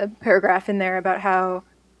paragraph in there about how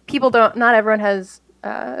not everyone has,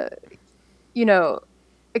 you know,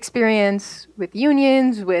 experience with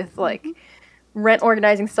unions, with like rent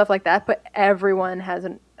organizing, stuff like that, but everyone has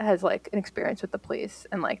like an experience with the police,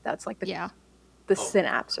 and like that's like the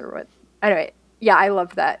synapse or what. Anyway, yeah, I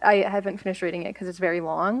loved that. I haven't finished reading it because it's very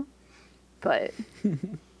long, but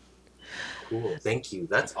Cool, thank you.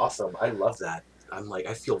 That's awesome. I love that. I'm like,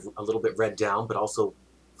 I feel a little bit read down, but also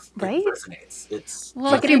right, it resonates. It's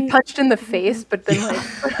Well, like getting punched in the face, but then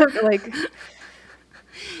like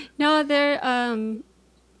no,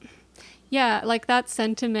 yeah, like that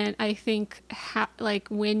sentiment, I think, like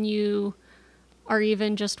when you are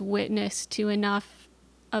even just witness to enough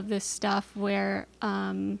of this stuff where,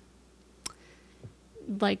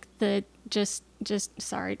 like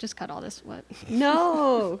sorry, just cut all this. What?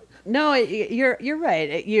 No, you're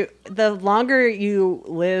right. The longer you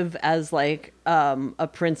live as like a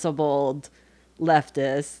principled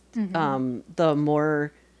leftist, the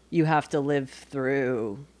more you have to live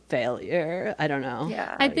through failure. I don't know.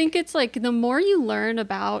 yeah, I think it's like the more you learn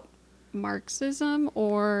about Marxism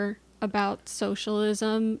or about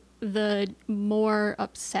socialism, the more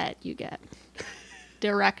upset you get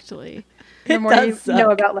directly. the more you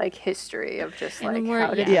know about like history of just like more,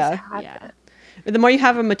 how did this happen. The more you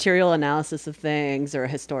have a material analysis of things or a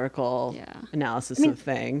historical analysis of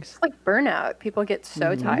things. It's like burnout. People get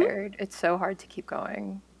so tired. It's so hard to keep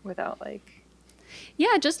going without like...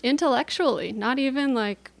 Yeah, just intellectually, not even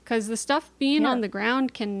like... Because the stuff being on the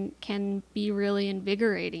ground can be really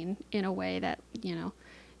invigorating in a way that, you know,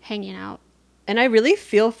 hanging out. And I really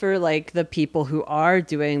feel for like the people who are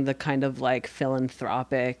doing the kind of like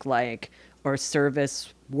philanthropic like or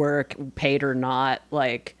service work, paid or not,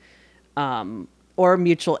 like or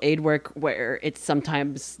mutual aid work where it's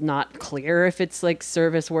sometimes not clear if it's like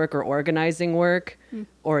service work or organizing work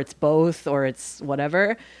or it's both or it's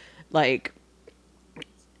whatever. Like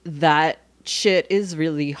that shit is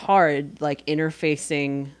really hard, like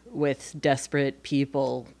interfacing with desperate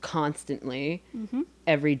people constantly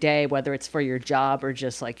every day, whether it's for your job or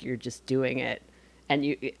just like you're just doing it, and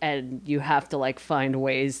you have to like find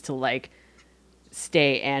ways to like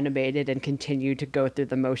stay animated and continue to go through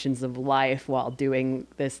the motions of life while doing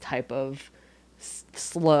this type of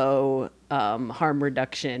slow harm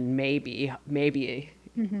reduction. Maybe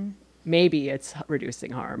it's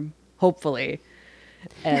reducing harm, hopefully.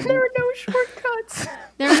 And there are no shortcuts.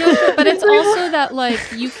 But it's also that like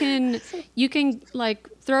you can like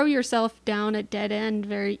throw yourself down a dead end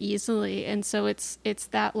very easily, and so it's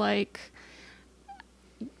that like,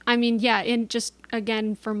 I mean, yeah, and just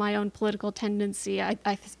again for my own political tendency,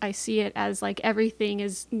 I see it as like everything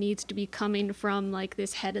needs to be coming from like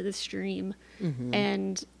this head of the stream,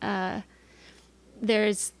 and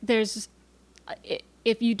there's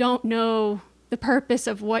if you don't know the purpose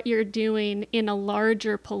of what you're doing in a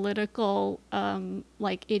larger political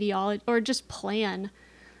like ideology or just plan,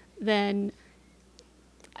 then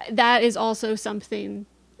that is also something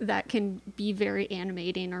that can be very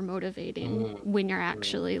animating or motivating when you're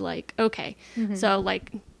actually like, okay, so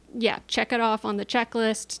like, yeah, check it off on the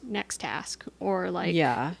checklist, next task, or like,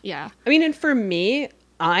 yeah. I mean, and for me,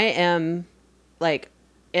 I am like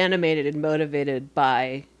animated and motivated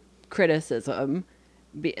by criticism.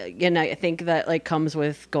 And I think that like comes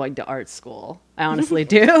with going to art school. I honestly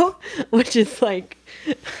do, which is like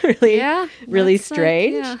really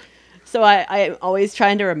strange. Like, so I'm always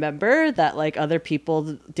trying to remember that like other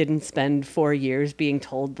people didn't spend 4 years being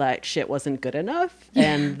told that shit wasn't good enough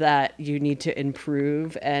and that you need to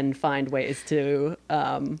improve and find ways to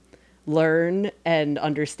learn and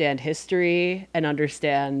understand history and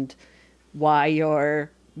understand why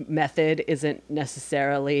your method isn't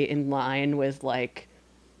necessarily in line with like,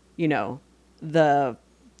 you know, the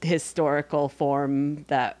historical form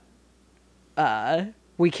that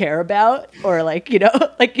we care about, or like, you know,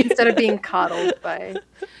 like instead of being coddled by.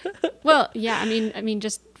 Well, yeah, I mean,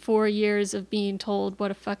 just 4 years of being told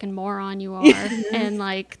what a fucking moron you are, and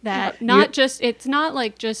like that. It's not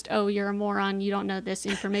like just, oh, you're a moron, you don't know this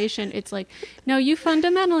information. It's like, no, you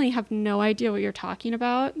fundamentally have no idea what you're talking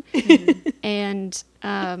about, and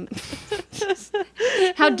how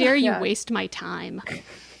dare you waste my time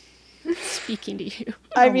speaking to you.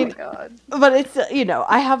 I mean, my God. But it's, you know,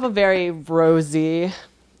 I have a very rosy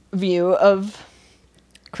view of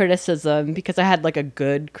criticism because I had like a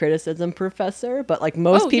good criticism professor, but like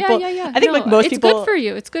most people, I think like most people,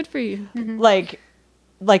 it's good for you.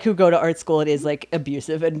 Like who go to art school, it is like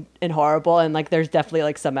abusive and horrible. And like, there's definitely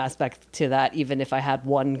like some aspect to that, even if I had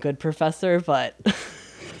one good professor, but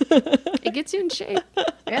it gets you in shape.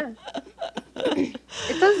 Yeah.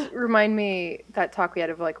 It does remind me that talk we had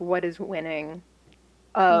of like what is winning,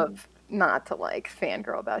 of not to like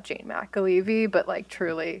fangirl about Jane McAlevey, but like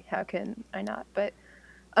truly, how can I not? But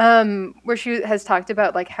where she has talked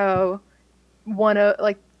about like how one of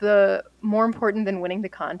like the more important than winning the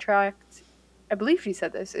contract, I believe she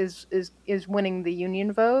said this, is winning the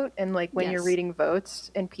union vote. And like when you're Yes. reading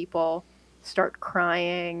votes and people start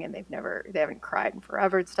crying and they haven't cried in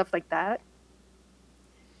forever and stuff like that,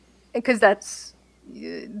 because that's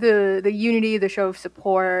the unity, the show of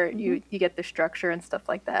support. You get the structure and stuff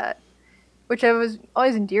like that, which I was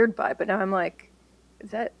always endeared by. But now I'm like,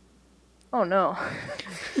 is that? Oh no.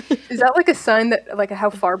 Is that like a sign that like how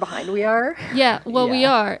far behind we are? Yeah, well, we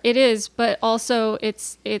Yeah. are. It is, but also it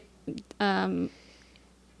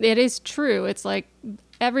is true. It's like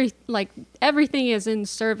everything is in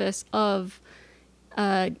service of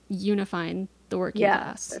unifying the working Yeah,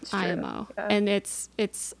 class, that's true. IMO, Yeah. and it's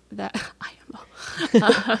that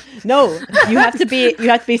IMO. No, you have to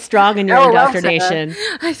be strong in your Oh, indoctrination.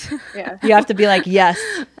 Yeah. You have to be like, yes,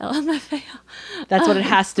 LMFAO. that's what it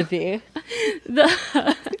has to be.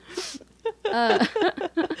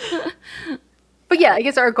 But yeah, I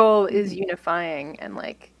guess our goal is unifying, and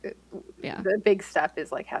like Yeah. the big step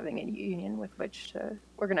is like having a union with which to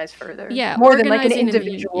organize further. Yeah, More than like an organizing in the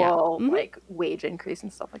union, individual yeah. Mhm. like wage increase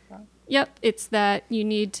and stuff like that. Yep, it's that you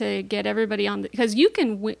need to get everybody on because you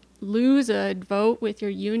can lose a vote with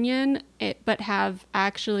your union, but have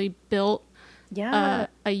actually built Yeah.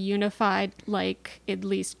 a unified, like, at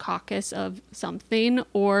least caucus of something,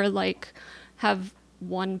 or like have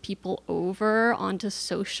won people over onto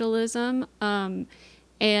socialism. And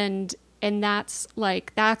that's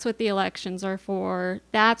what the elections are for.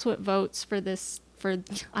 That's what votes for this, for,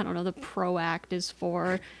 I don't know, the PRO Act is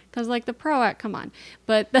for, because like the PRO Act, come on,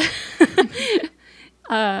 but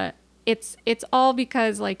it's all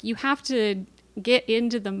because like you have to get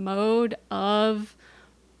into the mode of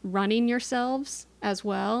running yourselves as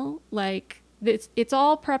well. Like it's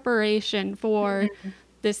all preparation for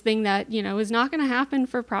this thing that, you know, is not going to happen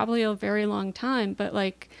for probably a very long time, but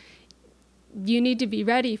like you need to be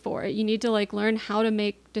ready for it. You need to like learn how to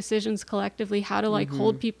make decisions collectively, how to like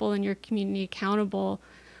hold people in your community accountable.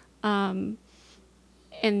 And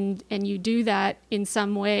you do that in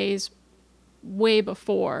some ways way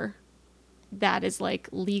before that is like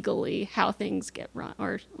legally how things get run,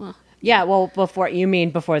 or well, Yeah, well, before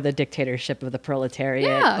the dictatorship of the proletariat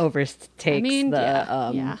Yeah. overtakes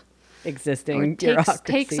yeah. existing Or bureaucracies.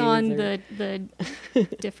 takes on or- the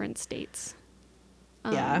different states.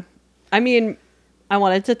 Yeah. I mean, I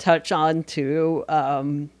wanted to touch on too,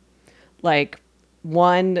 like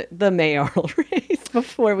the mayoral race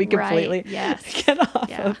before we completely Right, yes. get off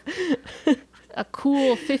Yeah. of. A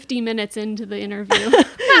cool 50 minutes into the interview.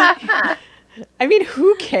 I mean,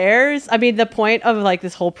 who cares? I mean, the point of like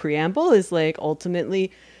this whole preamble is like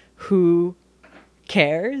ultimately who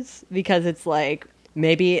cares? Because it's like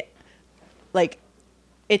maybe like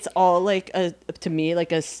it's all like to me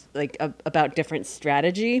like about different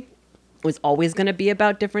strategy. It was always going to be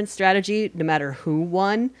about different strategy no matter who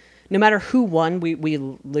won. No matter who won, we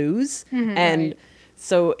lose. And Right.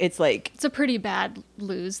 so it's like It's a pretty bad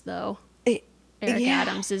lose, though. Eric yeah.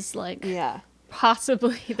 Adams is like Yeah.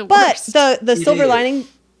 possibly the But worst. the silver is. lining,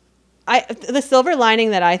 the silver lining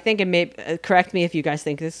that I think, and maybe correct me if you guys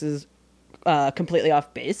think this is completely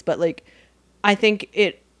off base, but like I think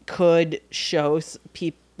it could show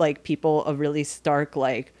people a really stark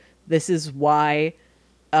like this is why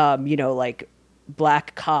you know, like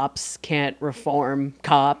black cops can't reform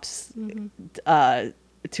cops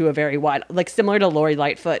to a very wide, like similar to Lori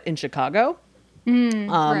Lightfoot in Chicago.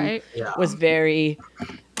 Right. Yeah. Was very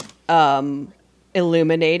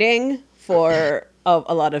illuminating for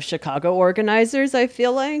a lot of Chicago organizers, I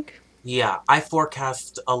feel like. Yeah, I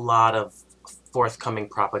forecast a lot of forthcoming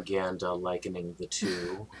propaganda likening the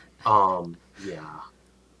two. Yeah.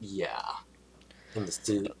 Yeah. In the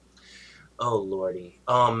suit. Oh lordy.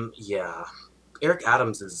 Yeah. Eric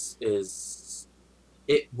Adams is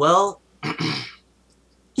it well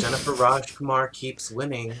Jennifer Rajkumar keeps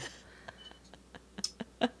winning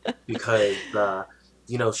because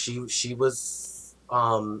you know she was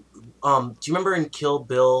do you remember in Kill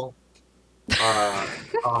Bill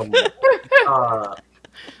um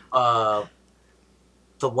uh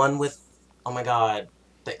the one with, oh my god,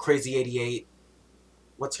 that crazy 88,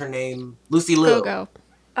 what's her name? Lucy Liu. Go.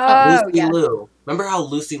 Oh Lucy yeah. Liu. Remember how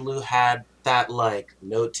Lucy Liu had that like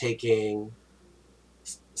note-taking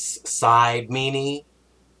side meanie?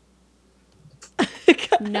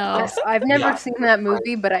 No. I've never Yeah. seen that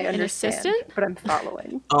movie, but I An understand. assistant? But I'm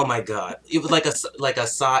following. Oh my god. It was like a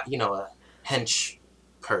side, you know, a hench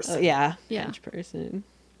person. Yeah, Yeah. French person.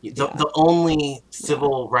 The only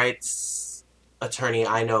civil rights attorney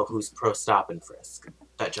I know who's pro stop and frisk.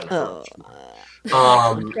 That Jennifer.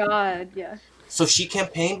 Oh God, yeah. So she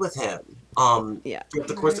campaigned with him. Yeah. Throughout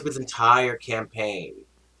the course of his entire campaign.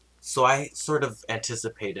 So I sort of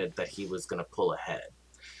anticipated that he was going to pull ahead.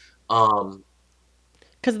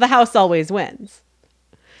 Because the House always wins.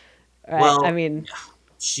 Right? Well, I mean,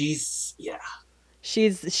 she's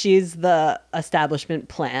the establishment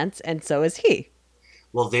plant, and so is he.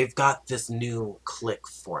 Well, they've got this new clique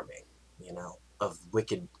forming, of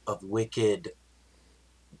wicked,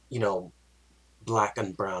 black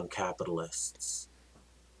and brown capitalists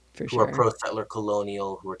For who sure. are pro-settler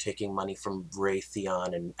colonial, who are taking money from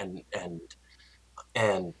Raytheon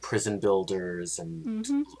and prison builders and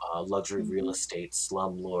luxury real estate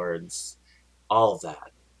slumlords, all of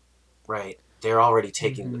that, right? They're already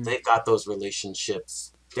taking. They've got those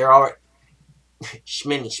relationships. They're already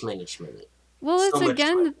shminny. Well, So it's much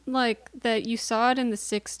again money. like that you saw it in the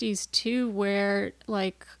 60s too, where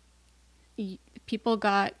like people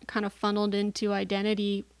got kind of funneled into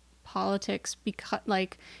identity politics because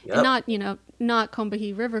like and not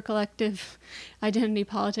Combahee River Collective identity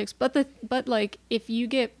politics, but like if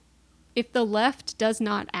the left does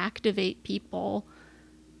not activate people,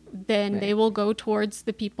 then they will go towards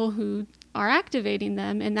the people who are activating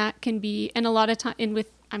them, and that can be, and a lot of time, and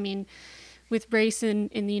with race in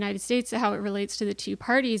the United States, how it relates to the two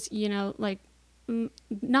parties, like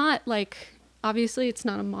not like, obviously it's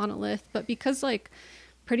not a monolith, but because like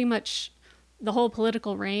pretty much the whole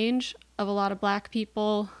political range of a lot of black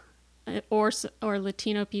people or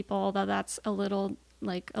Latino people, although that's a little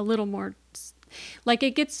more like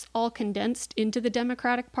it gets all condensed into the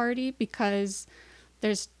Democratic Party because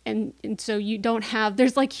there's and so you don't have,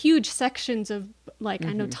 there's like huge sections of like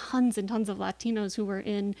I know tons and tons of Latinos who were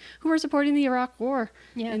supporting the Iraq War,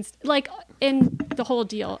 and like in the whole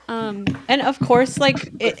deal. And of course, like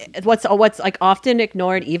what's like often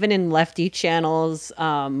ignored, even in lefty channels,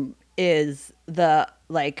 is the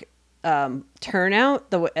like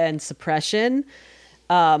turnout and suppression.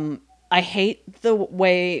 I hate the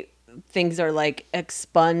way things are like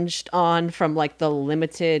expunged on from like the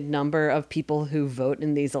limited number of people who vote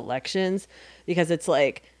in these elections, because it's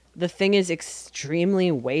like the thing is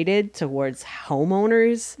extremely weighted towards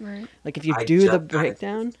homeowners. Right. Like if you do the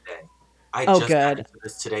breakdown. I just got good. into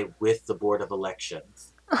this today with the Board of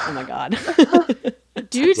Elections. Oh my God.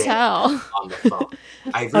 Do tell. On the phone.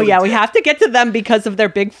 We have to get to them because of their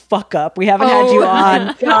big fuck up. We haven't had you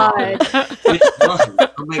on. God. Which one?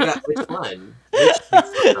 Oh my God, which one? Which big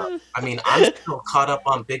fuck up? I mean, I'm still caught up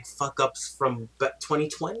on big fuck ups from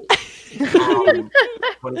 2020.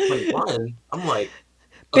 2021. I'm like,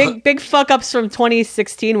 big fuck ups from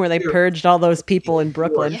 2016 where they purged all those people in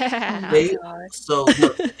Brooklyn. Yeah.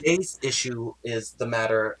 Today's issue is the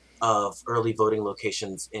matter of early voting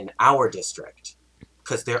locations in our district,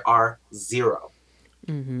 because there are 0.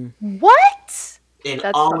 What? In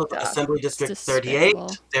That's all of fucked up. Assembly District It's 38,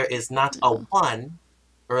 despicable. there is not a one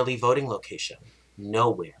early voting location.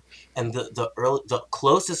 Nowhere. And the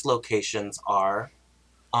closest locations are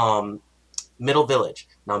Middle Village.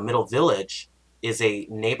 Now, Middle Village is a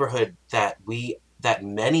neighborhood that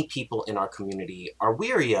many people in our community are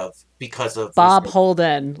weary of because of Bob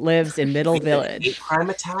Holden lives in Middle Village. Hate crime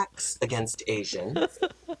attacks against Asians,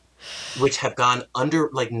 which have gone under,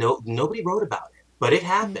 like, nobody wrote about it, but it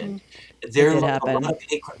happened. There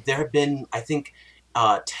have been, I think,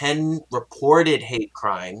 10 reported hate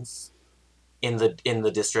crimes in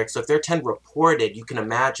the district. So if there are 10 reported, you can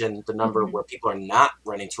imagine the number where people are not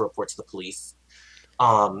running to report to the police.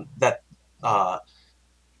 And I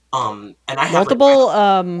have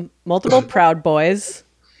multiple Proud Boys.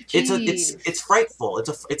 It's frightful.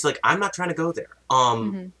 It's like, I'm not trying to go there.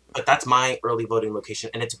 But that's my early voting location,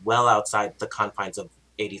 and it's well outside the confines of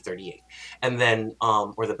 8038, and then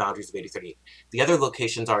or the boundaries of 8038. The other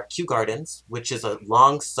locations are Kew Gardens, which is a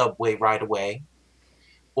long subway ride away,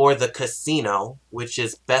 or the casino, which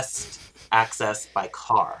is best accessed by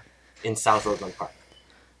car in South Roseland Park.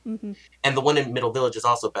 And the one in Middle Village is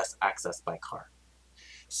also best accessed by car.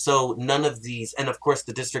 So none of these, and of course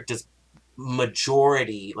the district is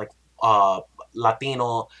majority like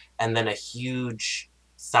Latino, and then a huge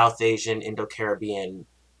South Asian, Indo-Caribbean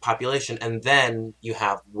population, and then you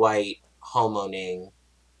have white home-owning,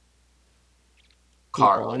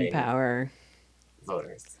 car-owning power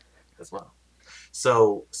voters as well.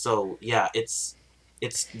 So yeah, it's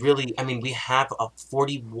really, I mean, we have a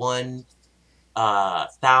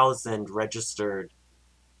 41,000 registered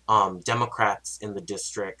Democrats in the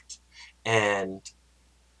district, and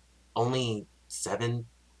only 7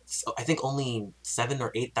 or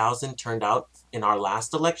 8,000 turned out in our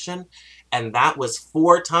last election, and that was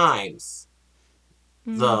 4 times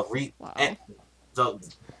Wow.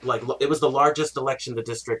 It was the largest election the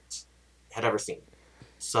district had ever seen.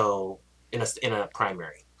 So in a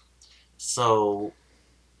primary. So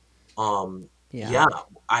yeah,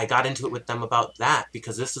 I got into it with them about that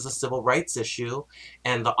because this is a civil rights issue,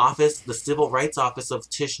 and the civil rights office of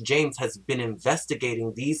Tish James has been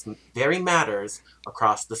investigating these very matters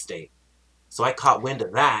across the state. So I caught wind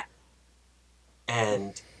of that,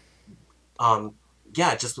 and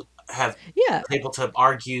just have been able to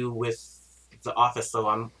argue with the office. So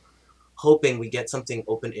I'm hoping we get something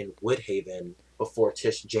open in Woodhaven before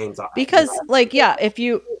Tish James. Because if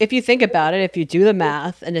you think about it, if you do the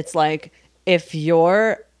math, and it's like, if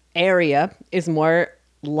your area is more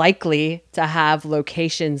likely to have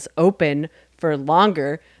locations open for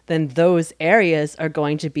longer, then those areas are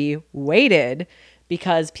going to be weighted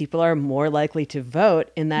because people are more likely to vote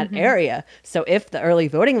in that area. So if the early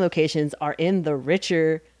voting locations are in the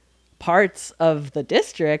richer parts of the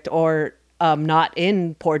district, or not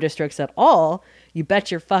in poor districts at all, you bet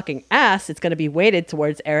your fucking ass it's going to be weighted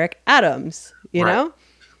towards Eric Adams, you know?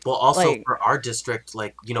 Well, also for our district,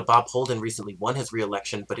 Bob Holden recently won his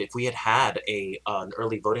reelection, but if we had an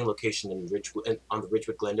early voting location in on the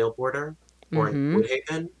Ridgewood-Glendale border or in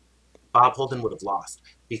Woodhaven, Bob Holden would have lost,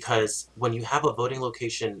 because when you have a voting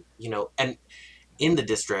location, and in the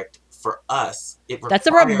district, for us, that's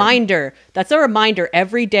a reminder. That's a reminder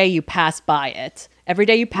every day you pass by it. Every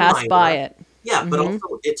day you pass by it. Yeah, but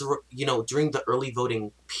also it's during the early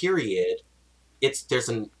voting period, there's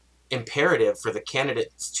an imperative for the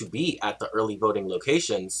candidates to be at the early voting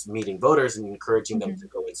locations, meeting voters and encouraging them to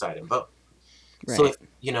go inside and vote. Right. So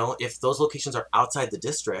if those locations are outside the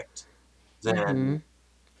district, then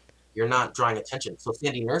you're not drawing attention. So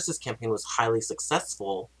Sandy Nurse's campaign was highly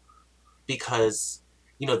successful because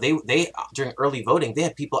they during early voting, they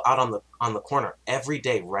had people out on the corner every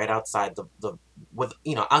day, right outside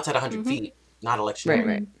outside 100 feet, not election.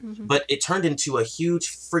 Right. But it turned into a huge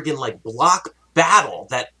friggin' block battle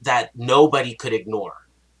that nobody could ignore.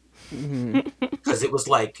 Because it was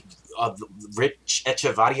Rich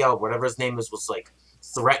Echevarria, or whatever his name is, was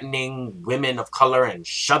threatening women of color and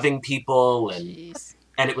shoving people,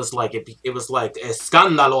 and it was it was like a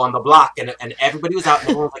scandalo on the block, and everybody was out, and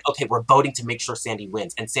everyone was like, okay, we're voting to make sure Sandy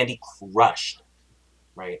wins, and Sandy crushed,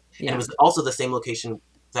 right? Yeah. And it was also the same location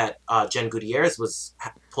that Jen Gutierrez was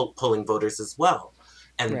pulling voters as well,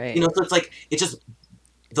 and so it's just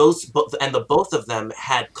both of them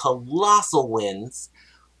had colossal wins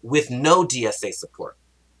with no DSA support.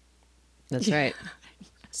 That's right.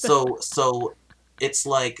 So it's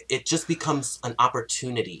it just becomes an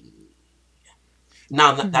opportunity.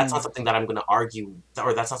 Now, that's not something that I'm going to argue,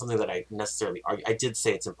 or that's not something that I necessarily argue. I did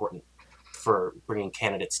say it's important for bringing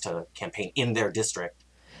candidates to campaign in their district.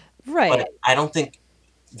 Right. But I don't think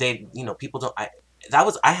people don't. I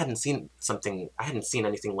hadn't seen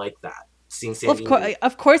anything like that. Seeing Sandy. Well,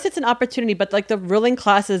 of course it's an opportunity, but the ruling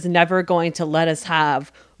class is never going to let us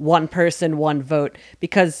have one person, one vote,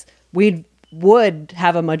 because we would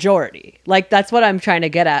have a majority. That's what I'm trying to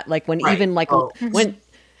get at. When even when.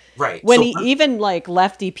 Right. When even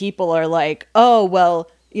lefty people are oh,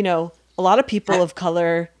 well, a lot of people of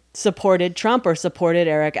color supported Trump or supported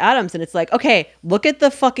Eric Adams. And it's okay, look at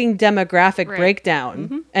the fucking demographic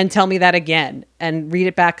breakdown and tell me that again and read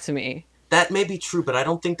it back to me. That may be true, but I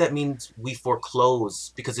don't think that means we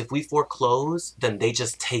foreclose, because if we foreclose, then they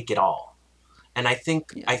just take it all. And I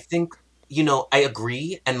think I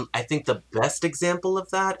agree. And I think the best example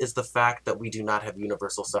of that is the fact that we do not have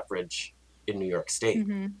universal suffrage in New York State.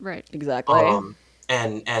 Right. Exactly.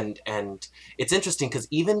 And it's interesting because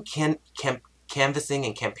even canvassing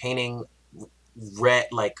and campaigning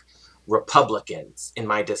Republicans in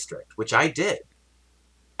my district, which I did,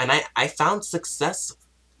 and I found success.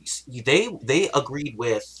 They agreed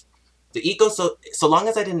with the so long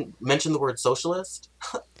as I didn't mention the word socialist,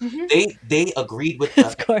 they agreed with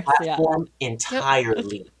the platform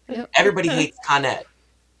entirely. Yep. Everybody hates Con Ed.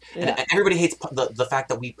 Yeah. And everybody hates the fact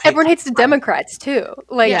that we pay. Everyone hates the Democrats too.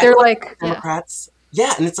 They're Democrats.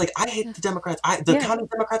 Yeah, and it's I hate the Democrats. The county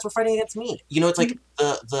Democrats were fighting against me.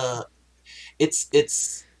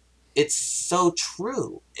 It's it's so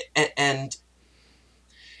true. And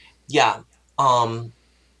yeah,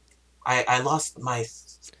 I lost my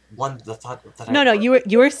the thought that no,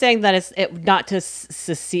 you were saying that it's not to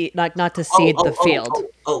secede, not to cede the field.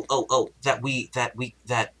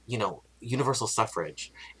 That universal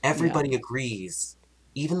suffrage. Everybody agrees,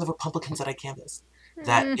 even the Republicans that I canvassed,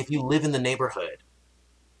 that if you live in the neighborhood,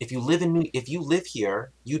 if you live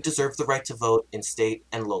here, you deserve the right to vote in state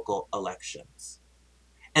and local elections.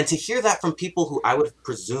 And to hear that from people who I would have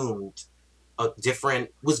presumed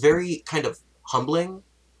was very kind of humbling,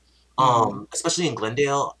 especially in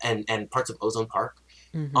Glendale and parts of Ozone Park.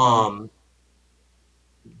 Mm-hmm. Um,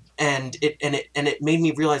 and it made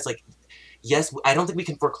me realize, like, yes, I don't think we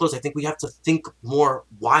can foreclose. I think we have to think more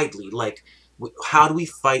widely. Like, how do we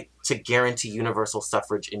fight to guarantee universal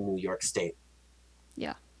suffrage in New York State?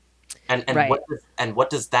 Yeah. And Right. what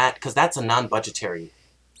does that, because that's a non-budgetary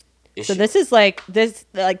So issue. this is like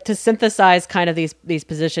to synthesize kind of these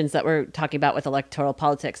positions that we're talking about with electoral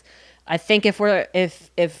politics. I think if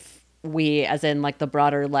we, as in like the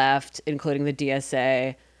broader left, including the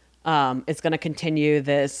DSA, is going to continue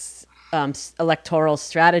this electoral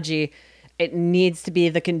strategy, it needs to be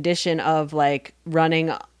the condition of like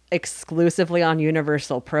running exclusively on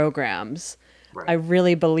universal programs. I Right.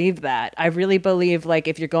 really believe that. I really believe like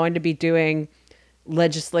if you're going to be doing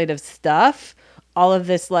legislative stuff, all of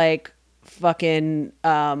this like fucking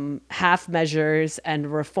half measures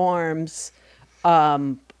and reforms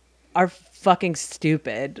are fucking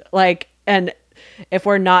stupid. Like, and if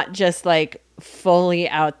we're not just like fully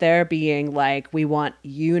out there being like, we want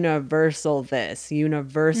universal this,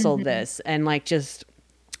 and like just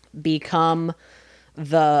become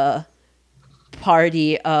the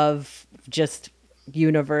party of just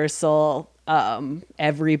universal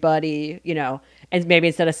everybody, and maybe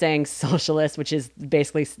instead of saying socialist, which is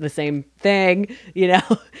basically the same thing, Yeah.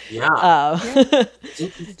 uh,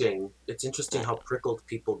 It's interesting how prickled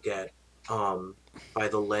people get by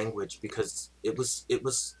the language, because it was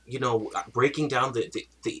breaking down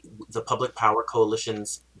the public power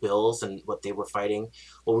coalition's bills and what we were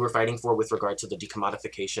fighting for with regard to the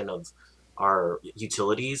decommodification of our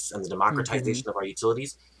utilities and the mhm. democratization of our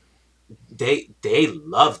utilities. They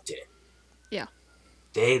loved it. Yeah.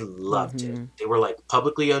 They loved it. They were like,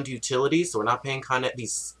 publicly owned utilities, so we're not paying Con Ed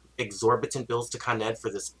these exorbitant bills to Con Ed for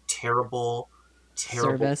this terrible,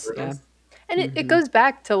 terrible Service, yeah. service. And it goes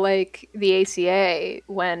back to like the ACA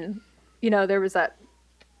when, there was that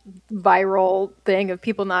viral thing of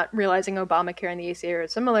people not realizing Obamacare and the ACA are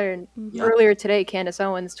similar. And Yeah. earlier today, Candace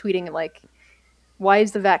Owens tweeting like, why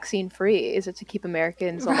is the vaccine free? Is it to keep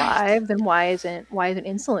Americans Right. alive? Then why isn't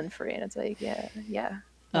insulin free? And it's like, yeah.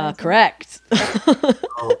 Why isn't Correct.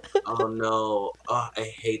 Oh no. I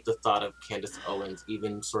hate the thought of Candace Owens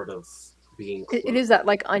even sort of being it? It close. is that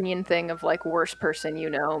like onion thing of like worst person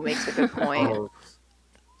makes a good point. Oh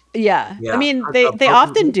Yeah. I yeah. mean, A they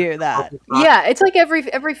often do that. broken clock. Yeah, it's like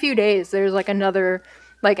every few days there's like another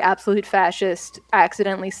like absolute fascist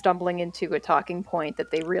accidentally stumbling into a talking point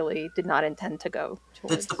that they really did not intend to go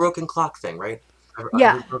That's the towards. broken clock thing, right?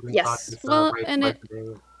 Yeah. Every broken clock Yes. is Well, right, and right it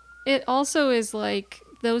today. it also is like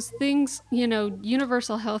those things,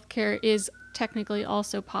 universal health care is technically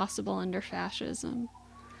also possible under fascism.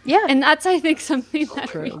 Yeah. And that's, I think, something that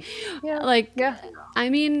True. Yeah. like, Yeah. I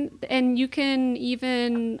mean, and you can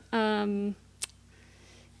even, and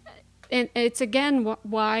it's again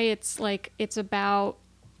why it's like, it's about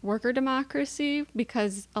worker democracy,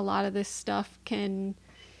 because a lot of this stuff can,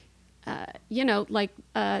 like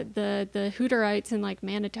the Hutterites in like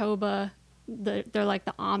Manitoba, they're like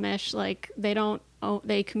the Amish, like they don't own,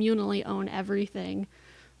 they communally own everything,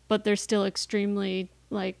 but they're still extremely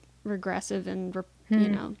like regressive and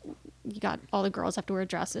you got all the girls have to wear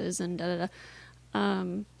dresses and da da da.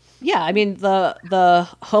 Yeah, I mean the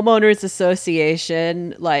homeowners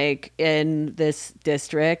association, like in this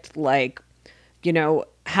district, like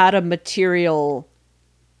had a material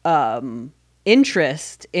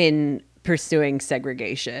interest in pursuing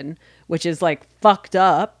segregation, which is like fucked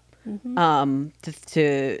up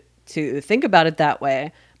to think about it that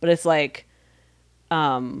way. But it's like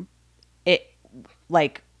it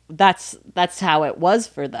like that's how it was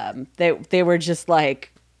for them. They were just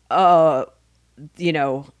like, oh,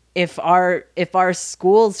 if our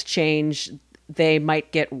schools change, they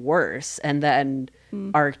might get worse, and then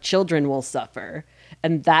our children will suffer.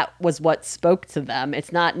 And that was what spoke to them.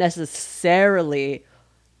 It's not necessarily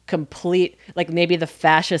complete, like maybe the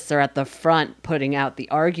fascists are at the front putting out the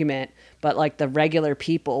argument, but like the regular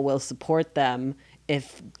people will support them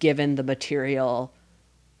if given the material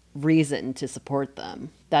reason to support them.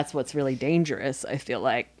 That's what's really dangerous, I feel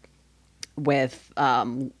like, with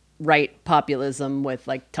right populism, with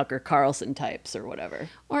like Tucker Carlson types or whatever.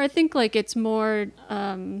 Or I think like it's more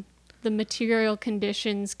the material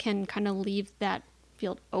conditions can kind of leave that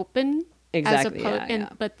field open. Exactly. Yeah.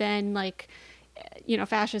 But then like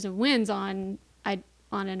fascism wins on an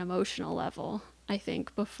emotional level, I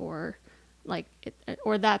think, before like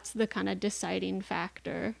or that's the kind of deciding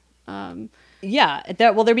factor. Yeah,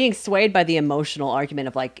 they're being swayed by the emotional argument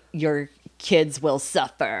of like your kids will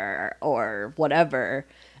suffer or whatever,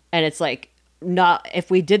 and it's like, not if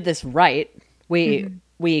we did this right, we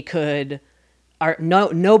could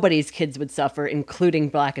nobody's kids would suffer, including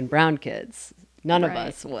Black and brown kids. None of Right.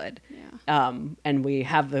 us would. Yeah. And we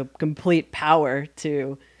have the complete power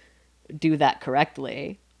to do that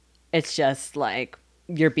correctly. It's just like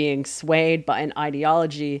you're being swayed by an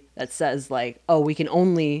ideology that says like, oh, we could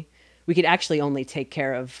actually only take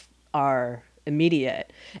care of our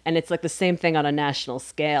immediate. And it's like the same thing on a national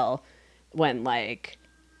scale when like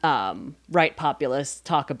right populists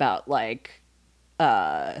talk about like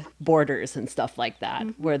borders and stuff like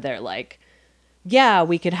that, where they're like, yeah,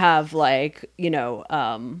 we could have like,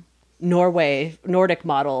 Nordic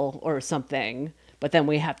model or something, but then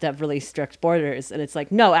we have to have really strict borders. And it's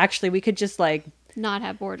like, no, actually, we could just like Not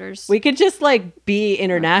have borders. we could just like be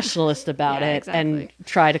internationalist about Yeah, it and exactly.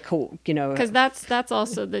 try to Because that's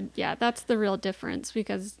also that's the real difference,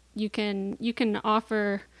 because you can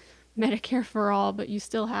offer Medicare for all, but you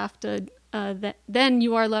still have to then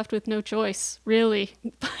you are left with no choice really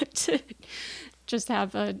but to just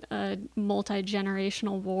have a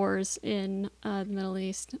multi-generational wars in the Middle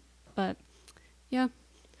East. But yeah.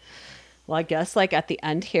 Well, I guess like at the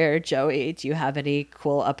end here, Joey, do you have any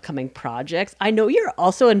cool upcoming projects? I know you're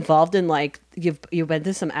also involved in like you've been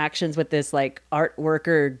to some actions with this like art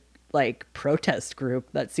worker like protest group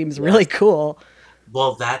that seems really cool.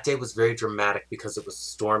 Well, that day was very dramatic because it was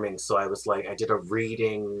storming. So I was like, I did a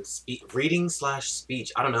reading slash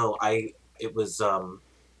speech. I don't know. It was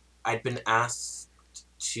I'd been asked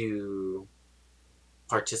to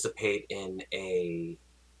participate in an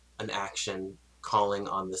action calling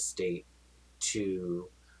on the state to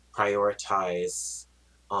prioritize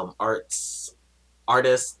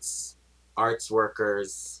artists, arts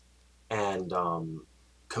workers, and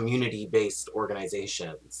community-based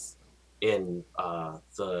organizations in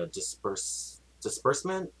the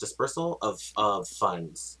dispersal of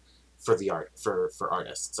funds for the for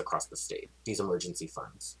artists across the state. These emergency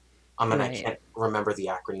funds. And I can't remember the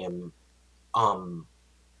acronym. I'm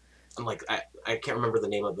like I can't remember the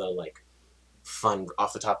name of the like fund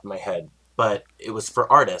off the top of my head, but it was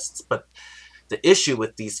for artists. But the issue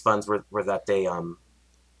with these funds were that they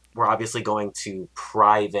were obviously going to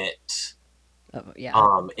private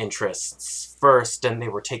interests first, and they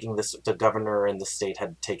were taking this. The governor and the state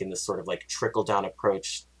had taken this sort of like trickle down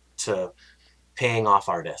approach to paying off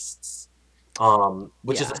artists,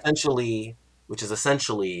 which is essentially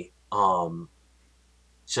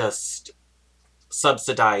just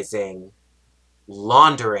subsidizing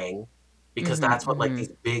laundering, because that's what like these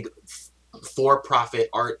big for-profit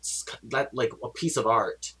arts, that like a piece of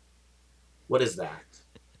art, what is that,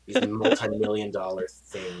 these multi-million-dollar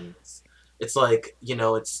things, it's like,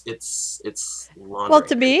 it's laundering. Well,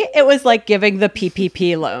 to me, it was like giving the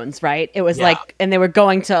PPP loans, right? It was like, and they were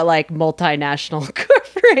going to like multinational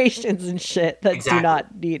corporations and shit that do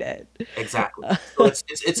not need it. Exactly. So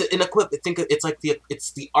it's an equivalent. Think it's like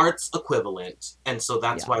it's the arts equivalent, and so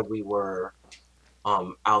that's why we were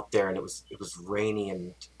out there, and it was rainy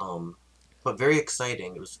and but very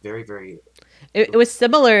exciting. It was very, very. It was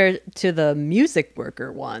similar to the music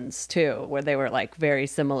worker ones too, where they were like very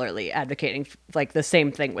similarly advocating like the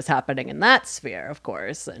same thing was happening in that sphere, of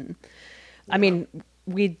course. And I mean,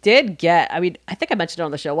 we did get. I mean, I think I mentioned it on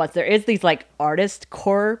the show once. There is these like artist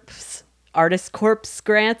corps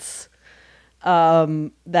grants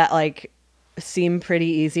that like seem pretty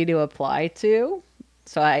easy to apply to.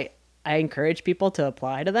 So I encourage people to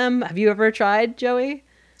apply to them. Have you ever tried, Joey?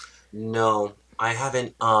 No, I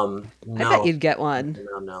haven't. No. I bet you'd get one.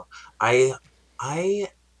 No. I've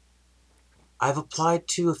applied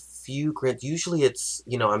to a few grants. Usually it's,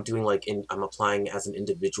 I'm doing like I'm applying as an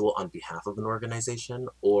individual on behalf of an organization,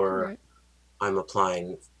 or I'm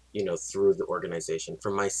applying, through the organization.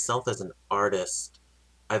 For myself as an artist,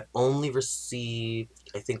 I've only received,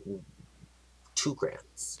 I think, 2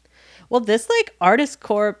 grants. Well, this like artist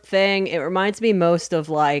corp thing, it reminds me most of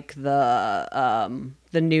like the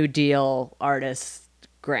New Deal artist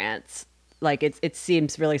grants. Like it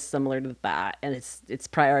seems really similar to that, and it's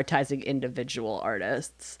prioritizing individual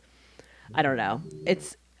artists. I don't know.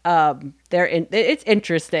 It's it's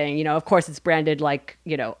interesting. Of course, it's branded like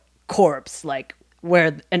corpse, like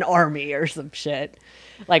we're an army or some shit,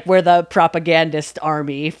 like we're the propagandist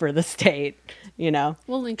army for the state.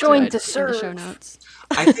 We'll link Join to it to in the show serve. notes.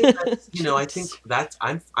 I think that's,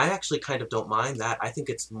 I actually kind of don't mind that. I think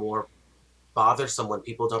it's more bothersome when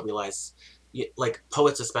people don't realize, like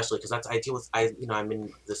poets especially, because I deal with, I'm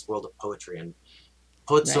in this world of poetry, and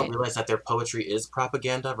poets don't realize that their poetry is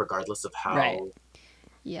propaganda, regardless of how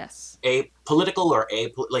Yes. apolitical or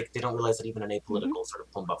like they don't realize that even an apolitical sort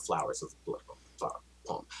of poem about flowers is a political flower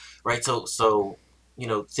poem, right? So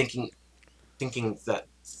thinking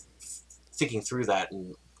through that,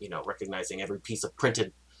 and recognizing every piece of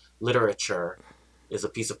printed literature is a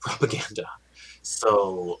piece of propaganda.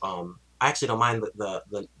 So I actually don't mind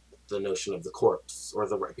the notion of the corpse or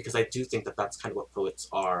because I do think that that's kind of what poets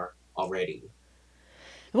are already.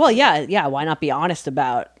 Well, yeah. Why not be honest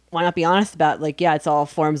about? Like, yeah, it's all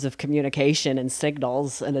forms of communication and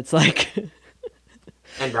signals, and it's like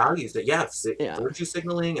and values that virtue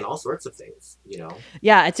signaling and all sorts of things.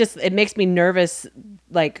 Yeah, it makes me nervous.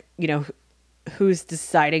 Like, who's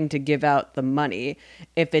deciding to give out the money?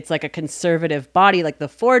 If it's like a conservative body like the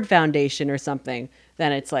Ford Foundation or something,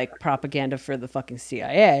 then it's like propaganda for the fucking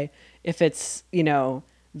CIA. If it's,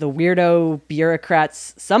 the weirdo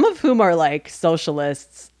bureaucrats, some of whom are like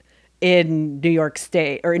socialists in New York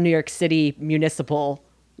State or in New York City municipal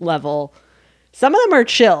level, some of them are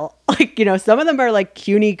chill. Like, some of them are like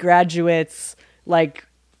CUNY graduates, like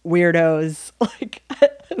weirdos. Like,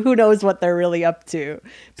 who knows what they're really up to?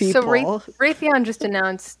 People. So Raytheon just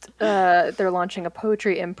announced they're launching a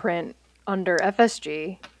poetry imprint under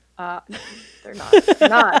FSG. They're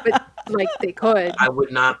not, but like they could. I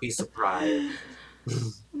would not be surprised.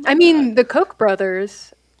 I mean, the Koch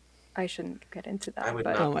brothers. I shouldn't get into that. I would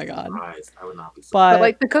but, not oh my be God. surprised. I would not be surprised. But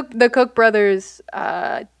like the Koch brothers,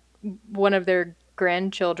 one of their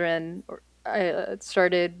grandchildren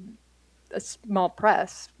started a small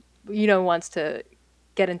press. Wants to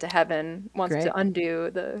get into heaven, wants Great. to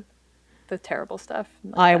undo the terrible stuff.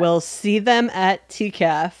 Like I that. will see them at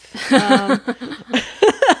TCAF.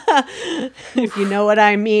 If you know what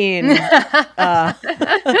I mean.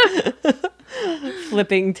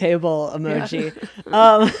 Flipping table emoji.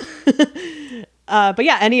 But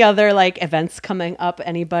yeah, any other like events coming up?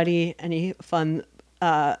 Anybody? Any fun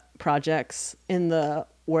projects in the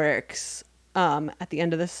works at the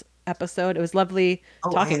end of this episode? It was lovely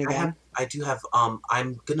talking again. I do have.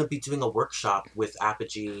 I'm gonna be doing a workshop with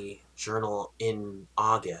Apogee Journal in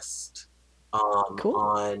August. Cool.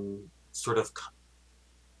 On sort of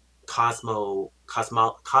cosmo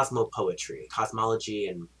poetry, cosmology,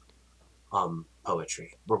 and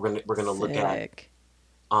poetry. We're gonna look at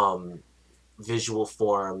visual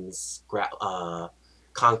forms,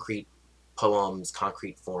 concrete poems,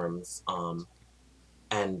 concrete forms,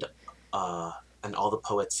 and all the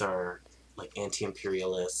poets are like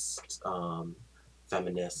anti-imperialist,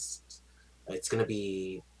 feminist. It's gonna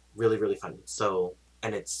be really, really fun. So,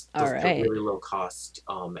 and they're really low cost,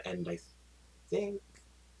 and I think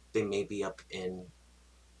they may be up in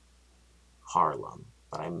Harlem,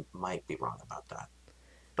 but I might be wrong about that.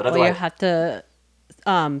 But otherwise, you have to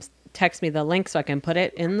text me the link so I can put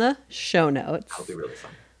it in the show notes. That'll be really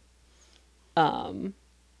fun.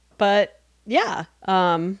 But yeah,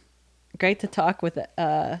 great to talk with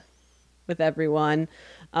everyone.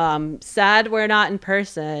 Sad we're not in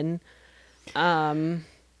person.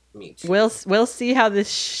 Me too. We'll see how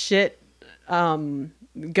this shit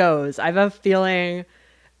goes. I have a feeling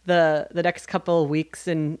the next couple of weeks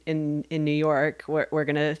in New York, we're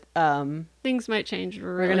gonna things might change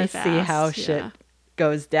really we're gonna fast. see how shit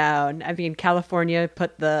goes down. I mean, California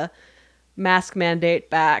put the mask mandate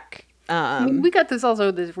back. I mean, we got this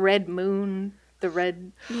red moon, the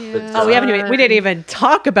red. Yeah. We didn't even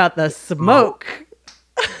talk about the smoke.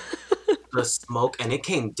 The smoke, and it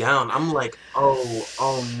came down. I'm like,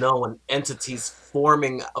 oh no, an entity's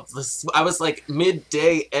forming of this. I was like,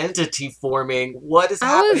 midday entity forming. What is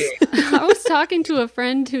happening? I was talking to a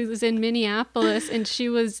friend who was in Minneapolis, and she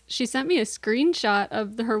sent me a screenshot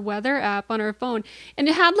of her weather app on her phone, and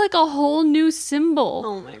it had like a whole new symbol.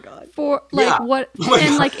 Oh my God. For like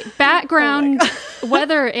like background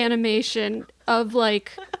weather animation of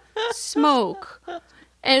like smoke.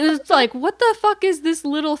 And it's like, what the fuck is this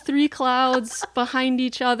little 3 clouds behind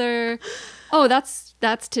each other? Oh, that's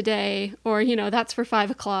today. Or, that's for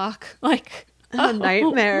 5 o'clock. Like, a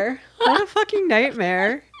nightmare. What a fucking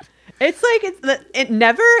nightmare. It's like, it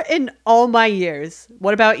never in all my years.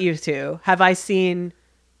 What about you two? Have I seen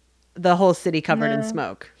the whole city covered in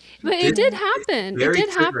smoke? But it did happen. It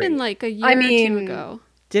did happen like a year or 2 ago.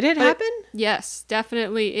 Did it happen? Yes,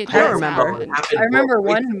 definitely. It I don't has remember. happened. I remember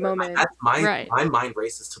one moment. That's my mind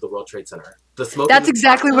races to the World Trade Center. The smoke. That's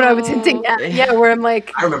exactly what I was hinting at. Yeah, where I'm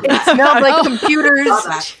like, I remember it smelled like computers.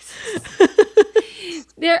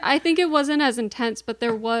 I think it wasn't as intense, but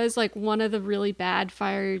there was like one of the really bad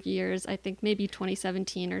fire years. I think maybe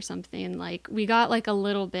 2017 or something. Like we got like a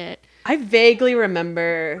little bit. I vaguely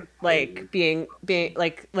remember like being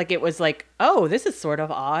like it was like, oh, this is sort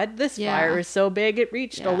of odd. This fire is so big it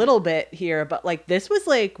reached a little bit here, but like this was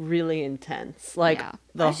like really intense. Like I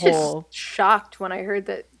was just shocked when I heard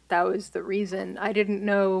that that was the reason. I didn't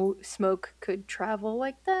know smoke could travel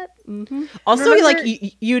like that. Also, Remember-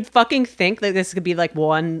 like you'd fucking think that this could be like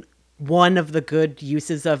one of the good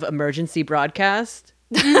uses of emergency broadcast.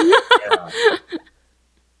 Yeah.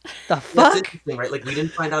 The That's fuck? interesting, right? Like we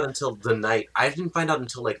didn't find out until the night. I didn't find out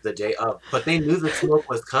until like the day of. But they knew the smoke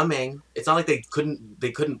was coming. It's not like they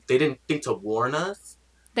didn't think to warn us.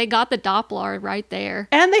 They got the Doppler right there.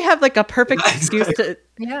 And they have like a perfect excuse to.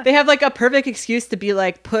 Yeah. They have like a perfect excuse to be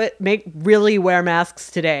like, really wear masks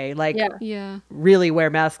today. Like, Yeah. really wear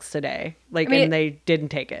masks today. Like, I mean, and they didn't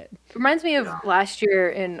take it. Reminds me of last year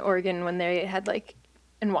in Oregon when they had like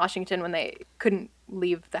in Washington when they couldn't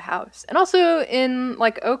leave the house, and also in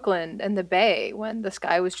like Oakland and the Bay when the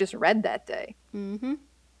sky was just red that day.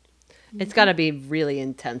 It's got to be really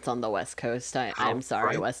intense on the West Coast. I'm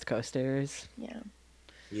sorry, right. West Coasters. Yeah.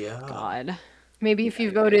 Yeah. God. Maybe if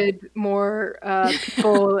you voted more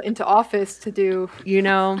people into office to do. You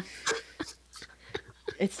know,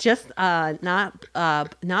 it's just not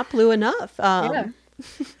blue enough. Yeah.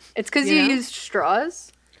 It's because you you know? used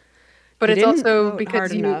straws, but You it's didn't also vote because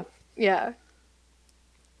hard you. enough. Yeah.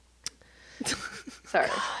 Sorry.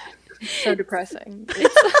 So depressing.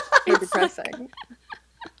 It's so depressing.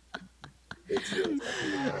 It's really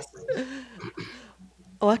interesting.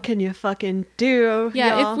 What can you fucking do?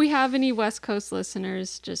 Yeah, y'all? if we have any West Coast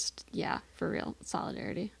listeners, just, for real,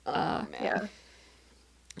 solidarity. Yeah.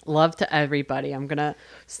 Love to everybody. I'm gonna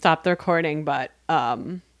stop the recording, but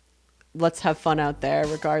let's have fun out there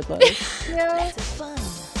regardless. Yeah. Let's have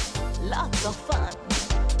fun. Lots of fun.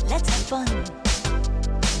 Let's have fun.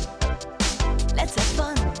 Let's have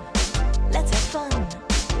fun. Let's have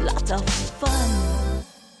fun. Lots of fun.